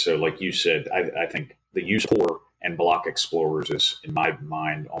 right? So like you said, I think the use of Tor and block explorers is, in my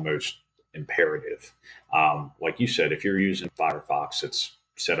mind, almost imperative. Like you said, if you're using Firefox, it's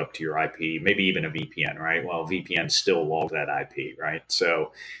set up to your IP, maybe even a VPN, right? Well, VPN still logs that IP, right?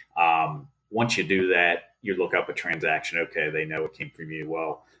 So once you do that, you look up a transaction. Okay, they know it came from you.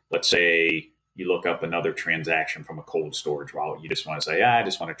 Well, let's say you look up another transaction from a cold storage wallet. You just want to say, I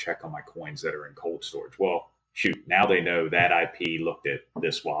just want to check on my coins that are in cold storage. Well, shoot, now they know that IP looked at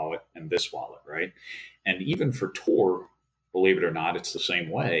this wallet and this wallet, right? And even for Tor, believe it or not, it's the same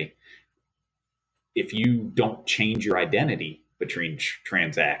way. If you don't change your identity between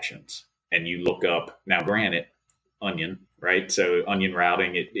transactions and you look up, now granted, Onion, right? So Onion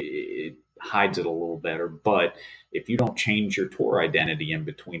routing, it hides it a little better. But if you don't change your Tor identity in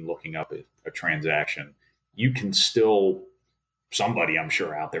between looking up a transaction, you can still, somebody I'm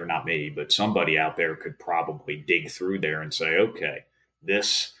sure out there, not me, but somebody out there could probably dig through there and say, okay,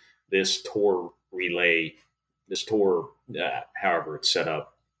 this Tor relay, this Tor, however it's set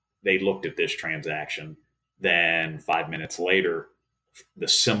up, they looked at this transaction. Then 5 minutes later, the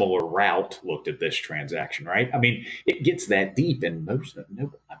similar route looked at this transaction, right? I mean, it gets that deep, and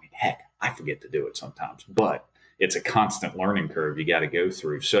heck, I forget to do it sometimes, but it's a constant learning curve you got to go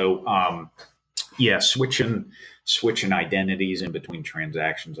through. So, switching identities in between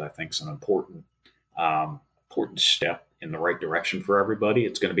transactions, I think, is an important step in the right direction for everybody.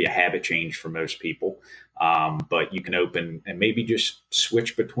 It's going to be a habit change for most people, but you can open and maybe just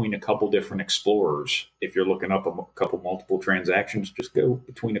switch between a couple different explorers. If you're looking up a couple multiple transactions, just go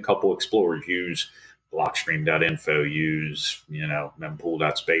between a couple explorers. Use blockstream.info, use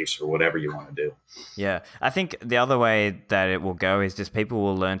mempool.space, or whatever you want to do. Yeah, I think the other way that it will go is just people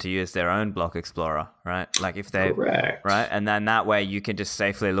will learn to use their own block explorer, right? Like if they, Correct. right, and then that way you can just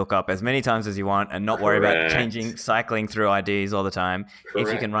safely look up as many times as you want and not worry about cycling through IDs all the time. Correct.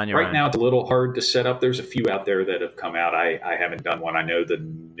 If you can run your own. Right now, it's a little hard to set up. There's a few out there that have come out. I haven't done one. I know the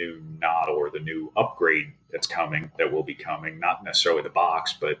new NOD or the new upgrade that's coming, that will be coming, not necessarily the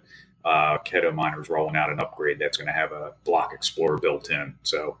box, but Keto Miner's rolling out an upgrade that's going to have a block explorer built in.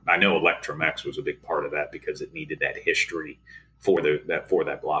 So I know ElectrumX was a big part of that because it needed that history for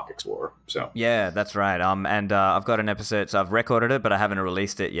that block explorer. So yeah, that's right. And I've got an episode, so I've recorded it, but I haven't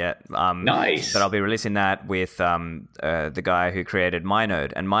released it yet. Nice. But I'll be releasing that with the guy who created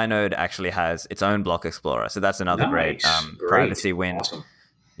MyNode, and MyNode actually has its own block explorer. So that's another great privacy win. Awesome.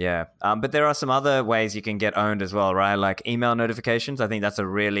 Yeah. But there are some other ways you can get owned as well, right? Like email notifications. I think that's a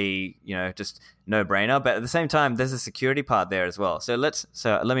really, just no-brainer. But at the same time, there's a security part there as well. So let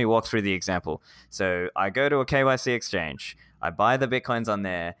me walk through the example. So I go to a KYC exchange, I buy the Bitcoins on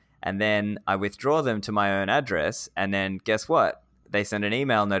there, and then I withdraw them to my own address. And then guess what? They send an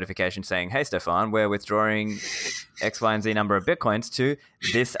email notification saying, hey, Stefan, we're withdrawing X, Y, and Z number of Bitcoins to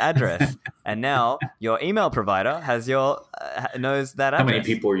this address. And now your email provider knows that address. How many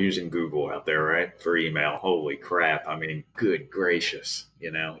people are using Google out there, right, for email? Holy crap. I mean, good gracious.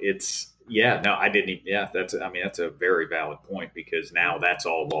 That's a very valid point, because now that's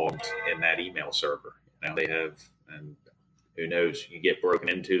all logged in that email server. Now they have, and who knows, you get broken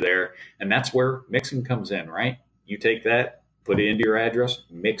into there. And that's where mixing comes in, right? You take that, put it into your address,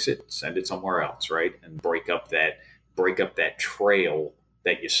 mix it, send it somewhere else, right? And break up that trail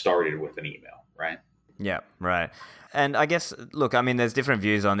that you started with an email, right? Yeah, right. And I guess, look, I mean, there's different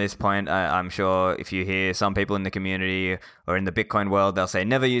views on this point. I'm sure if you hear some people in the community or in the Bitcoin world, they'll say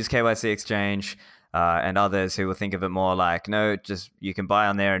never use KYC exchange, and others who will think of it more like, no, just you can buy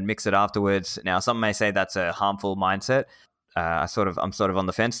on there and mix it afterwards. Now, some may say that's a harmful mindset. I'm sort of on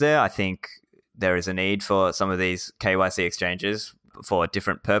the fence there. I think there is a need for some of these KYC exchanges for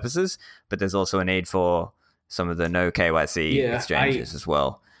different purposes, but there's also a need for some of the no KYC exchanges as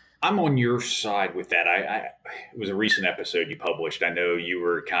well. I'm on your side with that. It was a recent episode you published. I know you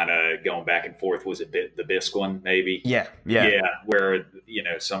were kind of going back and forth. Was it the Bisq one, maybe? Yeah. Where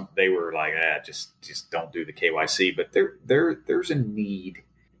they were like, just don't do the KYC. But there's a need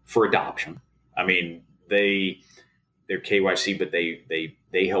for adoption. I mean, they're KYC, but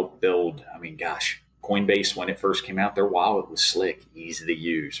they help build. I mean, gosh, Coinbase, when it first came out, their wallet was slick, easy to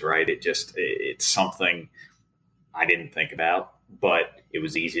use, right? It's something I didn't think about, but it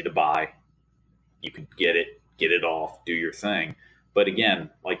was easy to buy. You could get it off, do your thing. But again,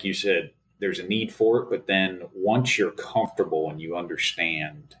 like you said, there's a need for it. But then once you're comfortable and you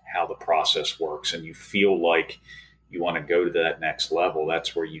understand how the process works and you feel like you want to go to that next level,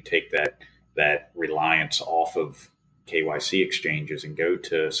 that's where you take that that reliance off of KYC exchanges and go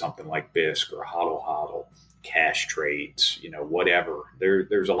to something like Bisq or Hodl Hodl, cash trades, whatever.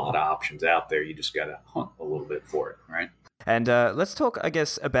 There's a lot of options out there. You just got to hunt a little bit for it, right? And let's talk, I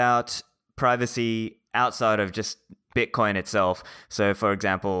guess, about privacy outside of just Bitcoin itself. So, for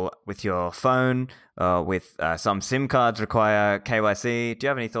example, with your phone, with some SIM cards require KYC. Do you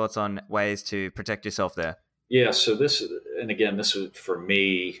have any thoughts on ways to protect yourself there? Yeah, so this is for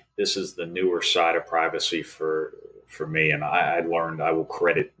me, this is the newer side of privacy for me. And I learned, I will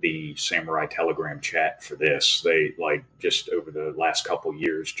credit the Samurai Telegram chat for this. They just over the last couple of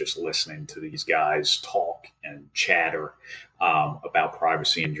years, just listening to these guys talk and chatter about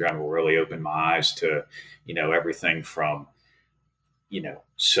privacy in general really opened my eyes to, everything from,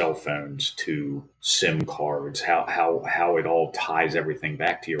 cell phones to SIM cards, how it all ties everything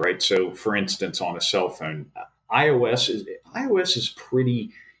back to you, right? So, for instance, on a cell phone, iOS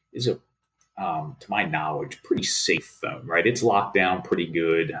is a to my knowledge, pretty safe phone, right? It's locked down pretty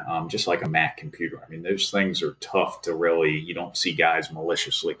good, just like a Mac computer. I mean, those things are tough to really. You don't see guys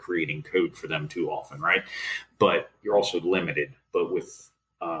maliciously creating code for them too often, right? But you're also limited. But with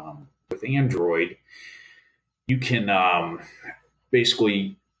Android, you can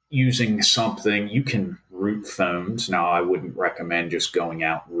basically using something, you can root phones. Now, I wouldn't recommend just going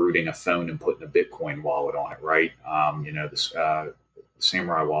out rooting a phone and putting a Bitcoin wallet on it, right? This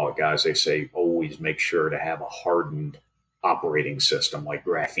Samurai Wallet guys, they say always make sure to have a hardened operating system like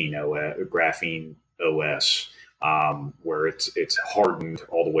Graphene OS, where it's hardened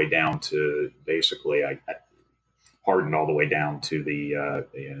all the way down to basically hardened all the way down to the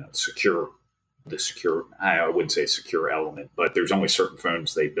secure. I wouldn't say secure element, but there's only certain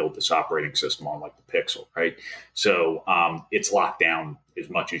phones they build this operating system on, like the Pixel, right? So it's locked down as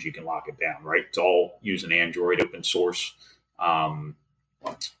much as you can lock it down, right? It's all using Android open source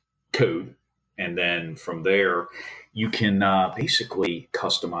code. And then from there, you can basically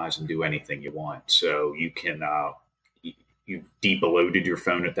customize and do anything you want. So you can, you've loaded your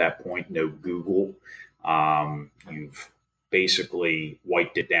phone at that point, no Google. You've basically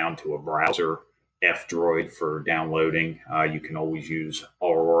wiped it down to a browser, F-Droid for downloading. You can always use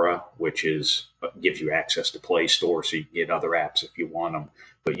Aurora, which gives you access to Play Store, so you can get other apps if you want them.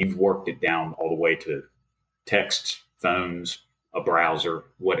 But you've worked it down all the way to text, phones, a browser,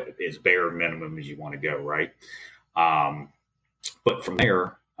 what is bare minimum as you want to go, right? But from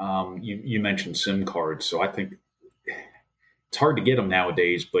there, you mentioned SIM cards. So I think it's hard to get them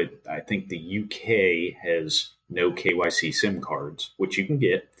nowadays, but I think the UK has no KYC SIM cards, which you can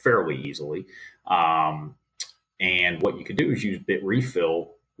get fairly easily. And what you could do is use Bitrefill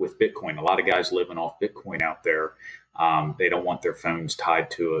with Bitcoin. A lot of guys living off Bitcoin out there, they don't want their phones tied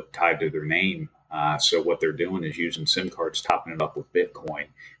to their name. So what they're doing is using SIM cards, topping it up with Bitcoin,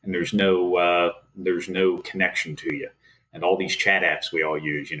 and there's no connection to you. And all these chat apps we all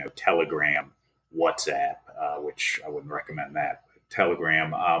use, Telegram, WhatsApp, which I wouldn't recommend that. But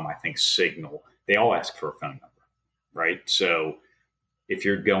Telegram, I think Signal, they all ask for a phone number, right? So if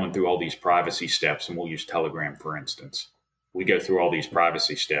you're going through all these privacy steps, and we'll use Telegram for instance, we go through all these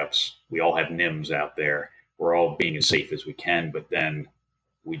privacy steps. We all have NIMs out there. We're all being as safe as we can, but then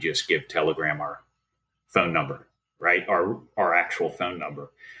we just give Telegram our phone number, right? Our actual phone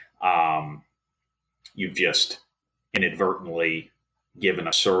number. You've just inadvertently given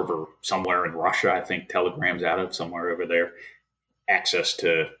a server somewhere in Russia, I think Telegram's out of somewhere over there, access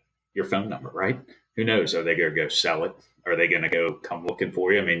to your phone number, right? Who knows? Are they going to go sell it? Are they going to go come looking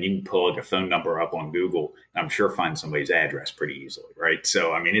for you? I mean, you can pull a phone number up on Google, and I'm sure find somebody's address pretty easily, right?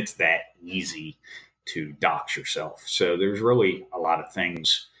 So, I mean, it's that easy to dox yourself. So there's really a lot of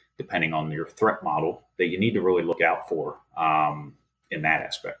things, depending on your threat model, that you need to really look out for in that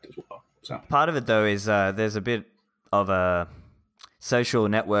aspect as well. So part of it, though, is there's a bit of a social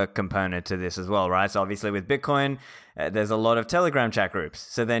network component to this as well, right? So obviously with Bitcoin, there's a lot of Telegram chat groups.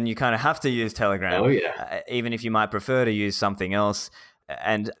 So then you kind of have to use Telegram, even if you might prefer to use something else.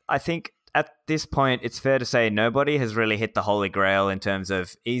 And I think at this point, it's fair to say nobody has really hit the holy grail in terms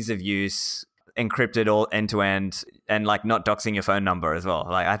of ease of use, encrypted all end to end, and like not doxing your phone number as well.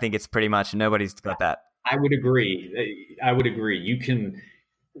 Like I think it's pretty much nobody's got that. I would agree. You can.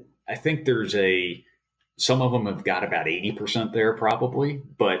 I think some of them have got about 80% there probably,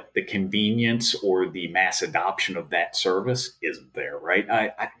 but the convenience or the mass adoption of that service isn't there, right?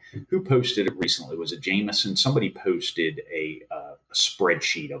 Who posted it recently? Was it Jameson? Somebody posted a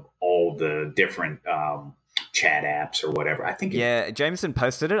spreadsheet of all the different chat apps or whatever. I think Jameson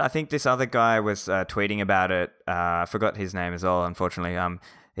posted it. I think this other guy was tweeting about it. I forgot his name as well, unfortunately.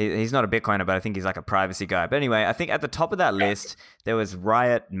 He's not a Bitcoiner, but I think he's like a privacy guy. But anyway, I think at the top of that list, there was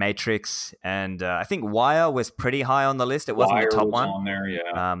Riot, Matrix, and I think Wire was pretty high on the list. It wasn't Wire the top was one. on there,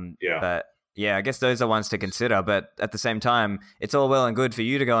 yeah. But yeah, I guess those are ones to consider. But at the same time, it's all well and good for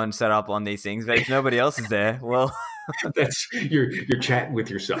you to go and set up on these things, but if nobody else is there, well... That's you're chatting with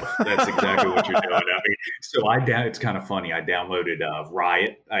yourself. That's exactly what you're doing. I mean, so it's kind of funny. I downloaded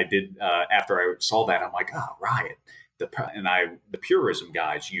Riot. I did after I saw that. I'm like, Riot. The Purism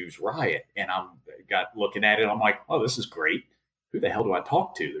guys use Riot, and got looking at it. I'm like, oh, this is great. Who the hell do I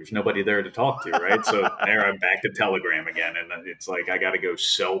talk to? There's nobody there to talk to, right? So there I'm back to Telegram again, and it's like I got to go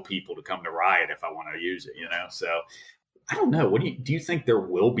sell people to come to Riot if I want to use it, So I don't know. What do you think there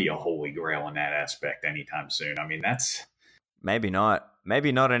will be a holy grail in that aspect anytime soon? I mean, that's maybe not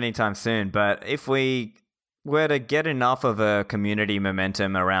anytime soon. But if we were to get enough of a community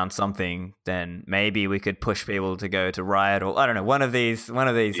momentum around something, then maybe we could push people to go to Riot or I don't know, one of these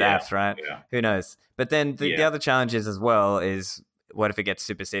apps, right? Yeah. Who knows? But then the other challenges as well is what if it gets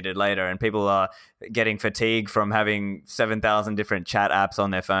superseded later and people are getting fatigue from having 7,000 different chat apps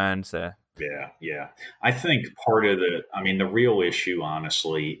on their phone? So. Yeah. I think part of the real issue,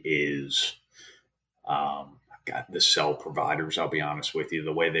 honestly, is the cell providers. I'll be honest with you,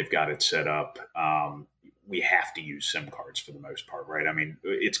 the way they've got it set up, we have to use SIM cards for the most part, right? I mean,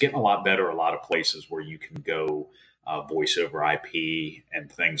 it's getting a lot better. A lot of places where you can go voice over IP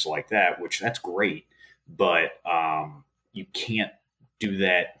and things like that, which that's great, but you can't do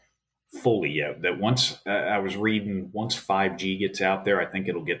that fully yet. That once I was reading, once 5G gets out there, I think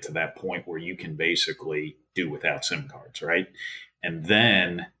it'll get to that point where you can basically do without SIM cards, right? And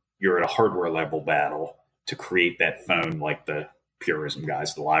then you're at a hardware level battle to create that phone like the Purism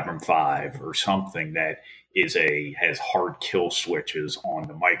guys, the Librem 5 or something that has hard kill switches on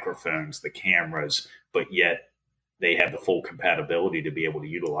the microphones, the cameras, but yet they have the full compatibility to be able to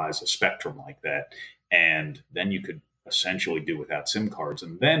utilize a spectrum like that. And then you could essentially do without SIM cards.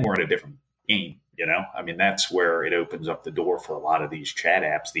 And then we're in a different game, I mean, that's where it opens up the door for a lot of these chat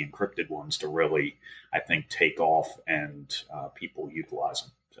apps, the encrypted ones, to really, I think, take off and people utilize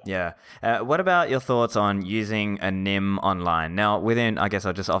them. So. Yeah. What about your thoughts on using a NIM online? Now, I guess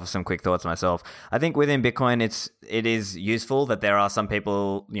I'll just offer some quick thoughts myself. I think within Bitcoin, it is useful that there are some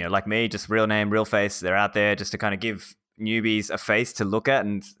people, like me, just real name, real face. They're out there just to kind of give newbies a face to look at,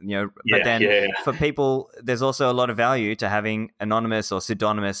 and but then for people, there's also a lot of value to having anonymous or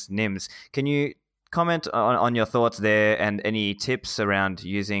pseudonymous NIMs. Can you comment on your thoughts there and any tips around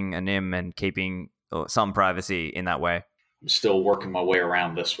using a NIM and keeping some privacy in that way? I'm still working my way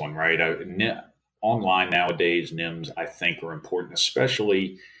around this one, right? Online nowadays, NIMs I think are important,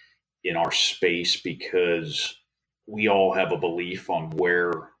 especially in our space, because we all have a belief on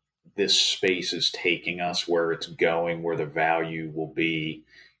where this space is taking us, where it's going, where the value will be.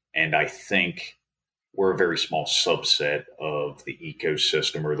 And I think we're a very small subset of the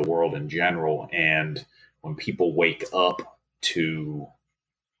ecosystem or the world in general. And when people wake up to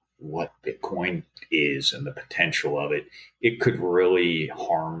what Bitcoin is and the potential of it, it could really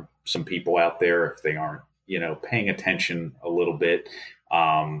harm some people out there if they aren't, paying attention a little bit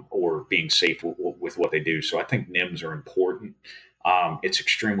or being safe with what they do. So I think NIMs are important. It's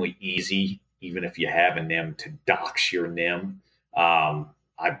extremely easy, even if you have a NIM, to dox your NIM.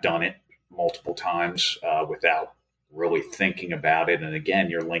 I've done it multiple times without really thinking about it. And again,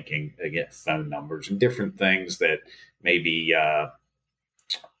 you're linking phone numbers and different things that maybe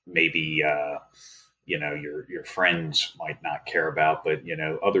your friends might not care about, but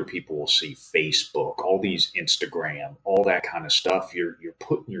other people will see. Facebook, all these Instagram, all that kind of stuff. You're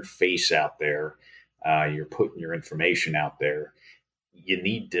putting your face out there. You're putting your information out there. You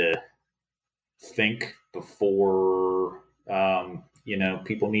need to think before,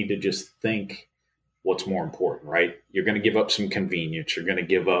 people need to just think what's more important, right? You're going to give up some convenience. You're going to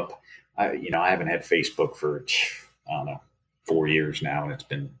give up, I haven't had Facebook for, 4 years now, and it's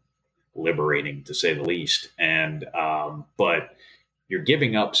been liberating to say the least. And, but you're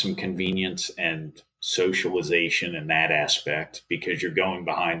giving up some convenience and socialization in that aspect because you're going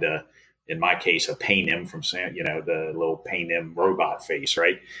behind in my case, a Paynim from, the little Paynim robot face,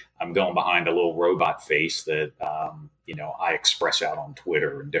 right? I'm going behind a little robot face that, I express out on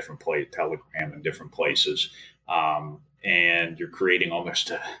Twitter and different Telegram and different places. And you're creating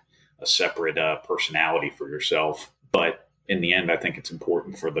almost a separate personality for yourself. But in the end, I think it's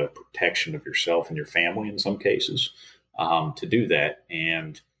important for the protection of yourself and your family in some cases to do that.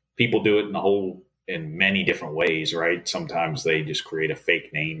 And people do it in many different ways, right? Sometimes they just create a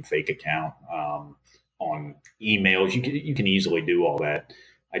fake name, fake account. on emails. You can easily do all that.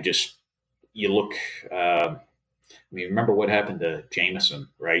 You look. I mean, remember what happened to Jameson,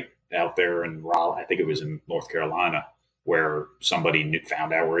 right? Out there in Raleigh, I think it was in North Carolina, where somebody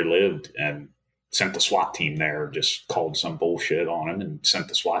found out where he lived and sent the SWAT team there, just called some bullshit on him and sent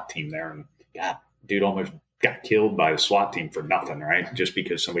the SWAT team there. And God, dude almost got killed by the SWAT team for nothing, right? Just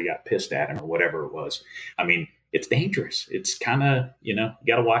because somebody got pissed at him or whatever it was. I mean, it's dangerous. It's kind of, you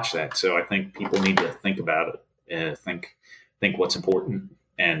got to watch that. So I think people need to think about it, think what's important,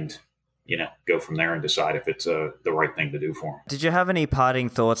 and go from there and decide if it's the right thing to do for them. Did you have any parting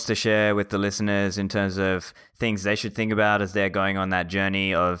thoughts to share with the listeners in terms of things they should think about as they're going on that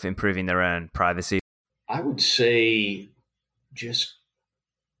journey of improving their own privacy? I would say just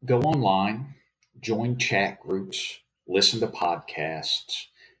go online, join chat groups, listen to podcasts,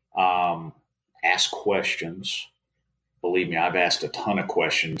 ask questions. Believe me, I've asked a ton of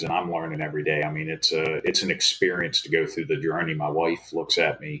questions and I'm learning every day. I mean, it's an experience to go through the journey. My wife looks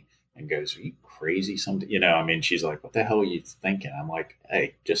at me and goes, "Are you crazy?" Something, I mean, she's like, "What the hell are you thinking?" I'm like,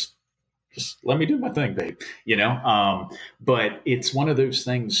 "Hey, just let me do my thing, babe." But it's one of those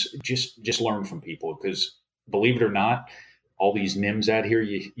things. Just learn from people, because believe it or not, all these NIMs out here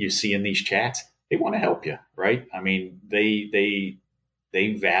you see in these chats, they want to help you, right? I mean, they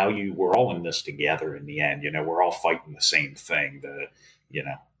value, we're all in this together in the end. We're all fighting the same thing.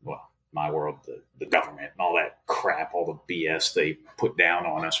 My world, the government and all that crap, all the BS they put down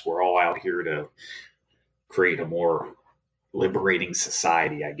on us. We're all out here to create a more liberating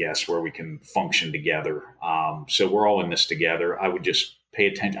society, I guess, where we can function together. So we're all in this together. I would just pay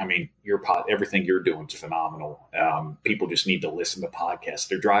attention. I mean, everything you're doing is phenomenal. People just need to listen to podcasts.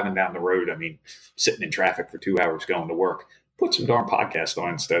 They're driving down the road. I mean, sitting in traffic for 2 hours going to work. Put some darn podcast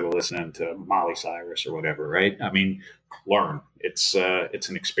on instead of listening to Molly Cyrus or whatever, right? I mean, learn. It's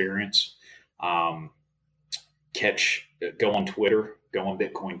an experience. Go on Twitter, go on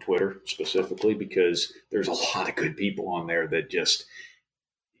Bitcoin Twitter specifically, because there's a lot of good people on there that just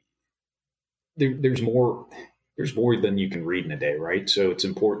there's more than you can read in a day, right? So it's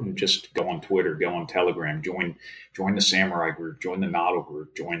important just to go on Twitter, go on Telegram, join the Samurai group, join the Nodl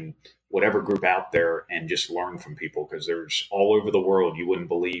group, join whatever group out there, and just learn from people, because there's all over the world. You wouldn't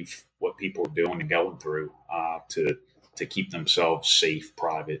believe what people are doing and going through to keep themselves safe,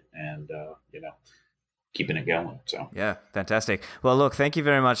 private, and keeping it going. So yeah, fantastic. Well, look, thank you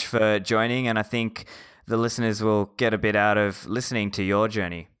very much for joining, and I think the listeners will get a bit out of listening to your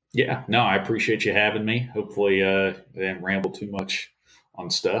journey. Yeah, no, I appreciate you having me. Hopefully, I didn't ramble too much on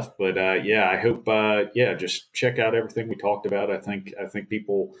stuff, but I hope just check out everything we talked about. I think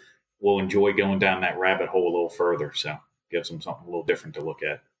people will enjoy going down that rabbit hole a little further. So gives them something a little different to look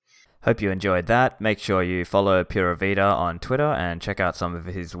at. Hope you enjoyed that. Make sure you follow Pura Vida on Twitter and check out some of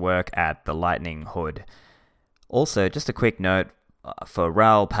his work at The Lightning Hood. Also, just a quick note, for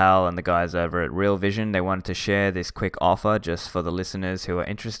Raoul Pal and the guys over at Real Vision, they wanted to share this quick offer just for the listeners who are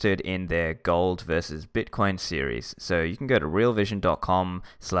interested in their Gold versus Bitcoin series. So you can go to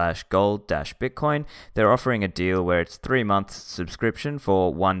realvision.com/gold-bitcoin. They're offering a deal where it's 3 months subscription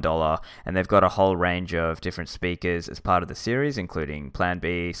for $1, and they've got a whole range of different speakers as part of the series, including Plan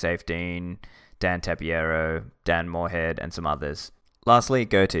B, Safe Dean, Dan Tapiero, Dan Moorhead, and some others. Lastly,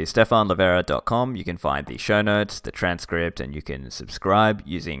 go to stefanlivera.com. You can find the show notes, the transcript, and you can subscribe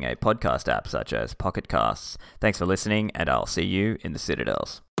using a podcast app such as Pocket Casts. Thanks for listening, and I'll see you in the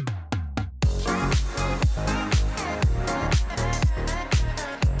Citadels.